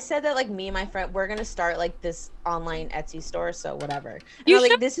 Because I said that like me and my friend, we're going to start like this online Etsy store. So whatever. And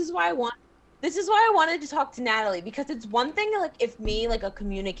like, this is why I wanted to talk to Natalie, because it's one thing like if me, like a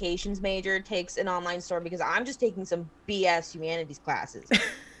communications major, takes an online store because I'm just taking some BS humanities classes.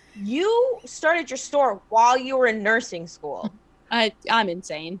 You started your store while you were in nursing school. I'm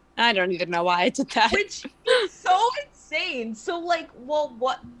insane. I don't even know why I did that. Which is so insane. So like, well,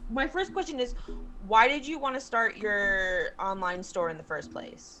 my first question is, why did you want to start your online store in the first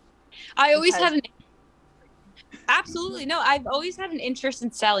place? Absolutely. No, I've always had an interest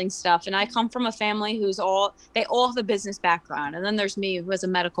in selling stuff. And I come from a family they all have a business background. And then there's me who has a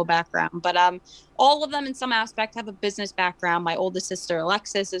medical background. But all of them in some aspect have a business background. My oldest sister,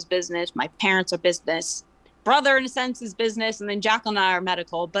 Alexis, is business. My parents are business. Brother, in a sense, is business. And then Jack and I are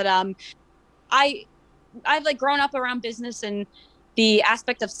medical. But I've like grown up around business and the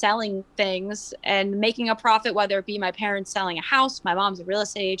aspect of selling things and making a profit, whether it be my parents selling a house, my mom's a real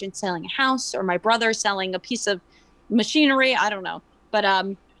estate agent selling a house, or my brother selling a piece of machinery. I don't know.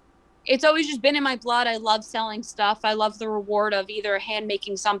 But it's always just been in my blood. I love selling stuff. I love the reward of either hand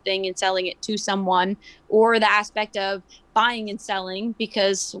making something and selling it to someone, or the aspect of buying and selling,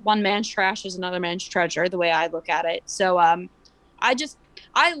 because one man's trash is another man's treasure, the way I look at it. So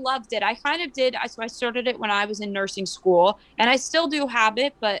I loved it. So I started it when I was in nursing school, and I still do have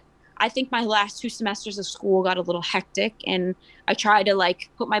it, but I think my last 2 semesters of school got a little hectic, and I tried to like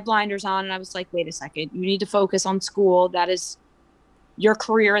put my blinders on, and I was like, wait a second, you need to focus on school. That is your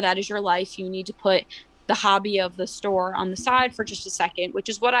career. That is your life. You need to put the hobby of the store on the side for just a second, which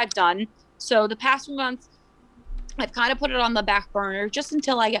is what I've done. So the past month, I've kind of put it on the back burner just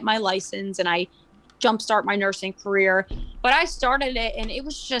until I get my license and I jumpstart my nursing career. But I started it and it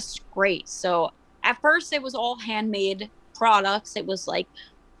was just great. So at first it was all handmade products. It was like,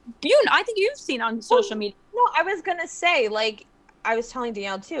 I think you've seen on social media. No, I was going to say, like, I was telling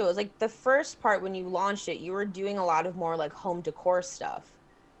Danielle too, it was like the first part when you launched it, you were doing a lot of more like home decor stuff.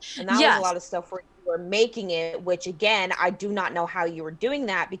 And that was a lot of stuff where you were making it, which again, I do not know how you were doing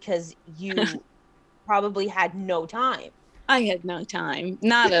that because you probably had no time. I had no time.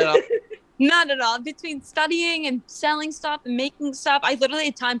 Not at all. Not at all. Between studying and selling stuff and making stuff, I literally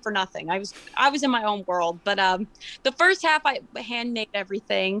had time for nothing. I was in my own world. But the first half, I hand made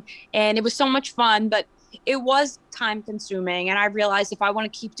everything, and it was so much fun. But it was time consuming, and I realized if I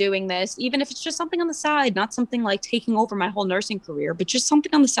want to keep doing this, even if it's just something on the side, not something like taking over my whole nursing career, but just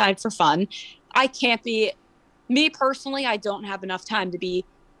something on the side for fun, I can't be, me personally, I don't have enough time to be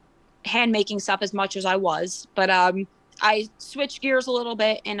hand making stuff as much as I was. But I switched gears a little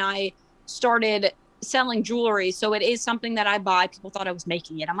bit and I started selling jewelry. So it is something that I buy. People thought I was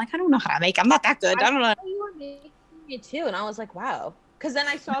making it. I'm like, I don't know how to make it. I'm not that good. I don't know. You were making it too, and I was like, wow. Because then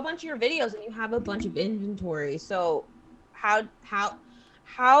I saw a bunch of your videos and you have a bunch of inventory. So how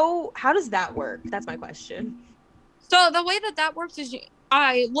does that work? That's my question. So the way that works is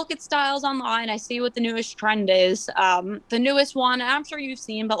I look at styles online. I see what the newest trend is. The newest one, and I'm sure you've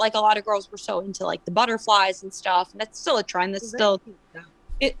seen, but like a lot of girls were so into like the butterflies and stuff. And that's still a trend. That's still cute.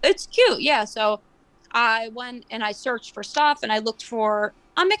 It's cute. Yeah. So I went and I searched for stuff and I looked for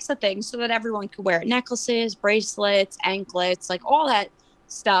a mix of things so that everyone could wear it. Necklaces, bracelets, anklets, like all that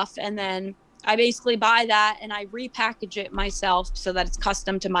stuff. And then I basically buy that and I repackage it myself so that it's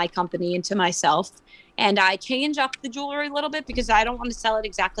custom to my company and to myself. And I change up the jewelry a little bit because I don't want to sell it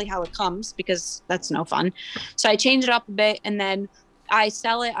exactly how it comes because that's no fun. So I change it up a bit and then I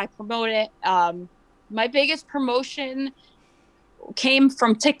sell it. I promote it. My biggest promotion came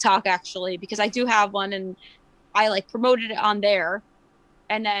from TikTok actually, because I do have one and I like promoted it on there.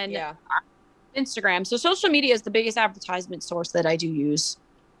 And then Instagram. So social media is the biggest advertisement source that I do use.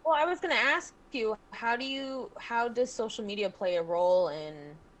 Well, I was going to ask you, how does social media play a role in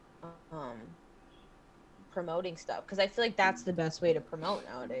promoting stuff? Because I feel like that's the best way to promote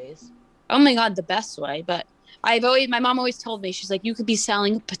nowadays. Oh my God, the best way. But my mom always told me, she's like, you could be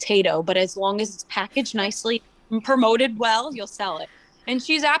selling a potato, but as long as it's packaged nicely and promoted well, you'll sell it. And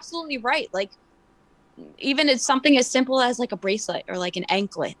she's absolutely right. Like, even it's something as simple as like a bracelet or like an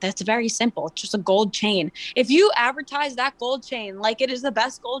anklet. That's very simple. It's just a gold chain. If you advertise that gold chain like it is the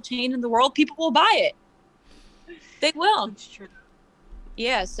best gold chain in the world, people will buy it. They will. That's true.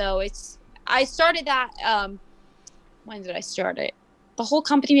 Yeah. So I started that when did I start it? The whole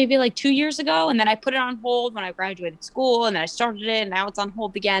company maybe like 2 years ago. And then I put it on hold when I graduated school, and then I started it, and now it's on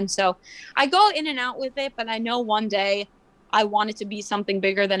hold again. So I go in and out with it, but I know one day I want it to be something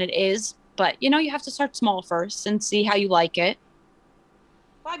bigger than it is. But, you have to start small first and see how you like it.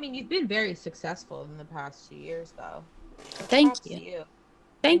 Well, I mean, you've been very successful in the past 2 years, though. So Thank props you. to you.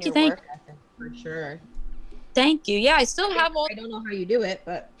 Thank you. Thank you. For sure. Thank you. Yeah, I still have all. I don't know how you do it,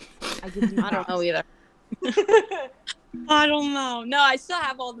 but I give you I don't know props. either. I don't know. No, I still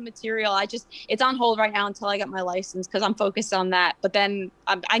have all the material. It's on hold right now until I get my license because I'm focused on that. But then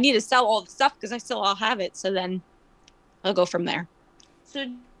I need to sell all the stuff because I still all have it. So then I'll go from there. So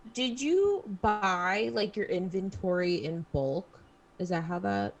did you buy like your inventory in bulk? Is that how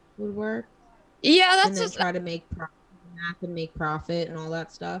that would work? Yeah, that's and then just try to make math and make profit and all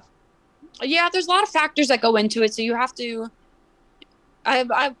that stuff. Yeah, there's a lot of factors that go into it. So you have to, you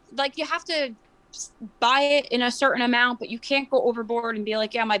have to buy it in a certain amount, but you can't go overboard and be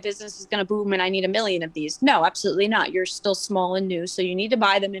like, yeah, my business is going to boom and I need 1 million of these. No, absolutely not. You're still small and new. So you need to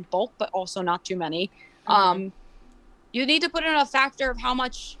buy them in bulk, but also not too many. Mm-hmm. You need to put in a factor of how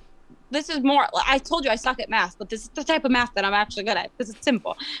much. This is more, I told you I suck at math, but this is the type of math that I'm actually good at because it's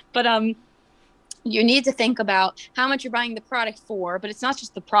simple. But you need to think about how much you're buying the product for, but it's not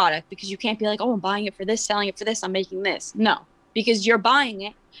just the product, because you can't be like, oh, I'm buying it for this, selling it for this, I'm making this. No, because you're buying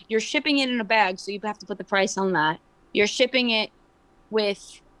it, you're shipping it in a bag, so you have to put the price on that. You're shipping it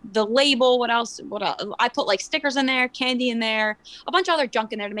with the label. What else? I put like stickers in there, candy in there, a bunch of other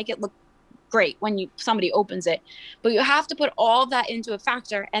junk in there to make it look great when somebody opens it. But you have to put all that into a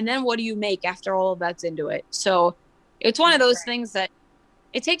factor, and then what do you make after all of that's into it? So it's one of those things that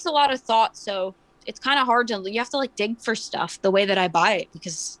it takes a lot of thought. So it's kind of hard you have to like dig for stuff the way that I buy it,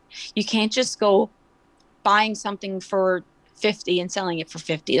 because you can't just go buying something for 50 and selling it for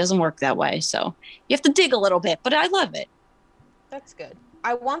 50. It doesn't work that way. So you have to dig a little bit, but I love it. That's good.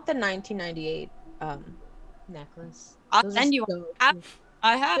 I want the 1998 necklace. I'll send you one.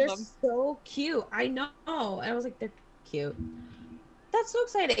 I have They're them. So cute. I know. And I was like, they're cute. That's so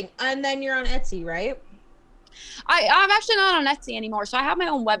exciting. And then you're on Etsy, right? I'm actually not on Etsy anymore. So I have my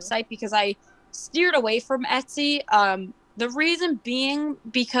own website because I steered away from Etsy. The reason being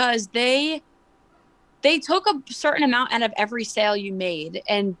because they took a certain amount out of every sale you made,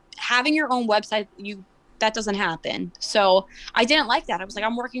 and having your own website, that doesn't happen. So I didn't like that. I was like,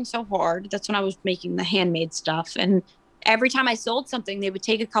 I'm working so hard. That's when I was making the handmade stuff. And every time I sold something, they would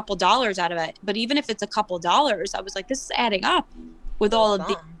take a couple dollars out of it. But even if it's a couple dollars, I was like, this is adding up with all of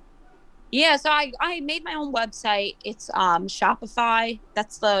the. Yeah, so I made my own website. It's Shopify.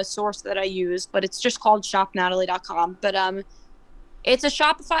 That's the source that I use, but it's just called shopnatalie.com. But it's a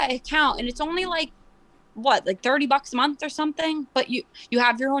Shopify account, and it's only like $30 a month or something. But you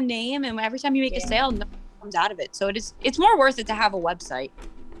have your own name, and every time you make a sale, nothing comes out of it. So it's more worth it to have a website.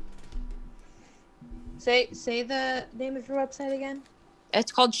 Say the name of your website again.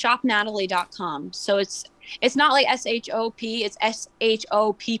 It's called shopnatalie.com. So it's not like SHOP, it's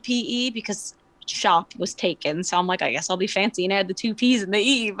SHOPPE, because shop was taken. So I'm like, I guess I'll be fancy and add the 2 P's and the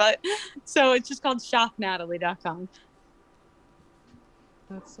E. But so it's just called shopnatalie.com.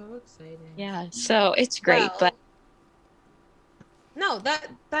 That's so exciting. Yeah, so it's great. But no, that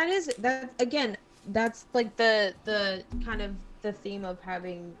again, that's like the kind of the theme of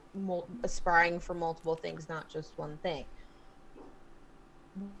having aspiring for multiple things, not just one thing.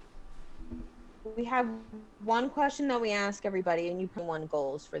 We have one question that we ask everybody, and you put 1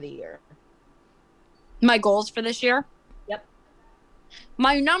 goals for the year. My goals for this year? Yep.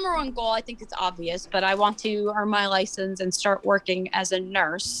 My number 1 goal, I think it's obvious, but I want to earn my license and start working as a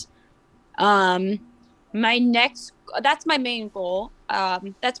nurse. That's my main goal.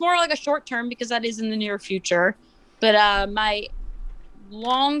 That's more like a short term, because that is in the near future. But my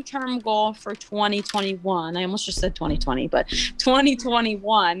long-term goal for 2021, I almost just said 2020, but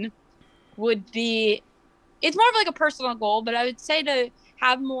 2021 would be, it's more of like a personal goal, but I would say to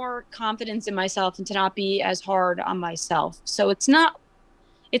have more confidence in myself and to not be as hard on myself. So it's not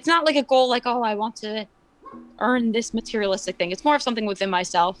like a goal like, oh, I want to earn this materialistic thing. It's more of something within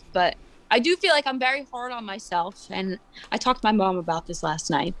myself. But I do feel like I'm very hard on myself, and I talked to my mom about this last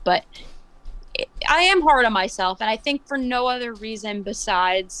night, but I am hard on myself, and I think for no other reason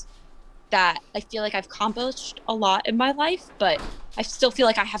besides that I feel like I've accomplished a lot in my life, but I still feel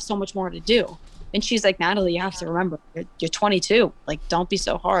like I have so much more to do. And she's like, Natalie, you have to remember, you're 22. Like, don't be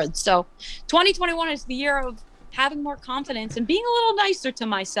so hard. So 2021 is the year of having more confidence and being a little nicer to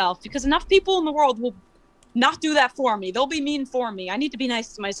myself, because enough people in the world will not do that for me. They'll be mean for me. I need to be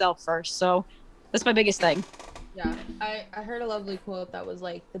nice to myself first. So that's my biggest thing. Yeah, I heard a lovely quote that was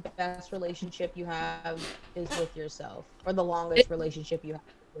like, the best relationship you have is with yourself, or the longest relationship you have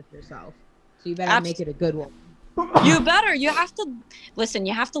is with yourself. So you better make it a good one. You better. You have to listen.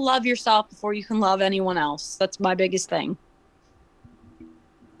 You have to love yourself before you can love anyone else. That's my biggest thing.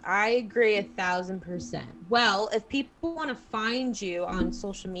 I agree 1,000%. Well, if people want to find you on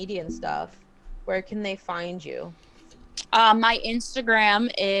social media and stuff, where can they find you? My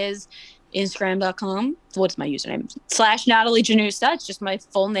Instagram is instagram.com. What's my username? /Natalie Gennusa. It's just my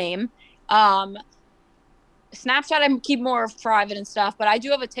full name. Snapchat, I keep more private and stuff, but I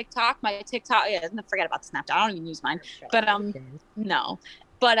do have a TikTok. My TikTok, forget about Snapchat. I don't even use mine. But no.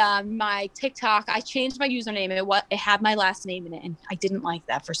 But my TikTok, I changed my username. It had my last name in it, and I didn't like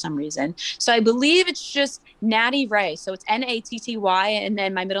that for some reason. So I believe it's just Natty Ray. So it's Natty, and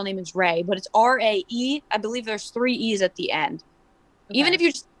then my middle name is Ray, but it's RAE. I believe there's 3 E's at the end. Okay. Even if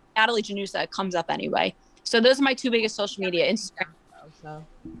you just Natalie Gennusa, it comes up anyway. So those are my 2 biggest social media. Instagram.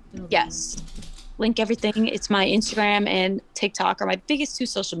 Yes. Link everything. It's my Instagram and TikTok are my biggest 2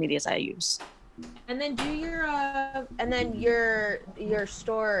 social medias I use. And then your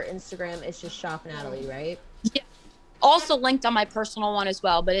store Instagram is just Shop Natalie, right? Yeah. Also linked on my personal one as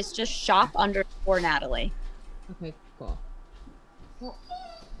well, but it's just shop_Natalie. Okay, cool. Well,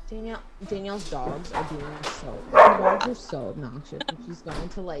 Danielle's dogs are being so obnoxious, and she's going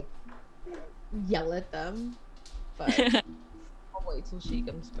to like yell at them. But I'll wait till she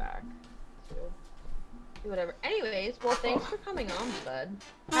comes back. Whatever. Anyways, well, thanks for coming on, bud.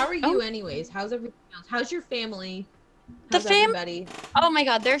 How are you anyways? How's everything else? How's your family? How's everybody? Oh my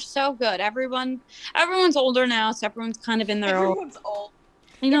God, they're so good. Everyone's older now, so everyone's kind of in their Everyone's old.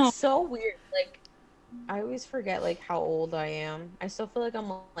 I know. It's so weird. Like, I always forget like how old I am. I still feel like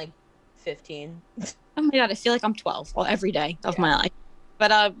I'm like 15. Oh my God, I feel like I'm 12 every day of my life.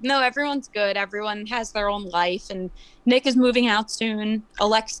 But no, everyone's good. Everyone has their own life, and Nick is moving out soon.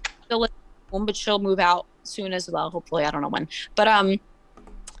 Alexa still at home, but she'll move out soon as well. Hopefully, I don't know when. But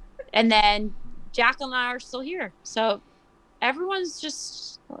and then Jack and I are still here. So everyone's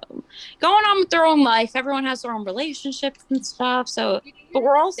just going on with their own life. Everyone has their own relationships and stuff. So, but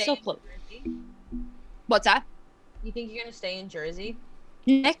we're all still close. What's that? You think you're gonna stay in Jersey?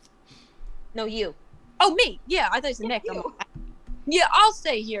 Nick? No, you. Oh, me? Yeah, I thought you said Nick. Yeah, I'll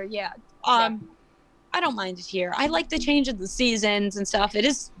stay here. Yeah. I don't mind it here. I like the change of the seasons and stuff. It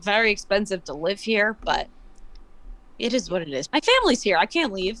is very expensive to live here, but it is what it is. My family's here. I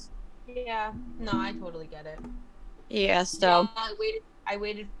can't leave. Yeah. No, I totally get it. Yeah, so. Yeah, I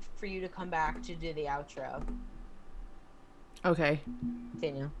waited for you to come back to do the outro. Okay.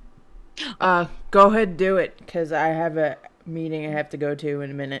 Daniel. Go ahead and do it, because I have a meeting I have to go to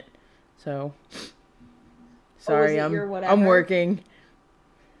in a minute. So. Sorry, I'm working.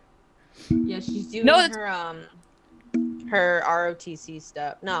 Yeah, she's doing her ROTC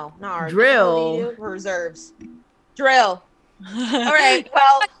stuff. No, not ROTC. Drill. Her reserves. Drill. All right.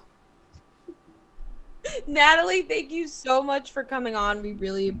 Well, Natalie, thank you so much for coming on. We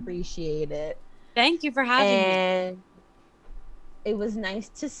really appreciate it. Thank you for having me. And it was nice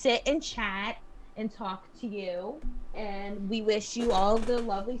to sit and chat and talk to you. And we wish you all the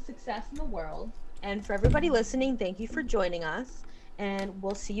lovely success in the world. And for everybody listening, thank you for joining us. And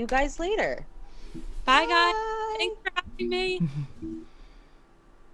we'll see you guys later. Bye, guys. Thanks for having me.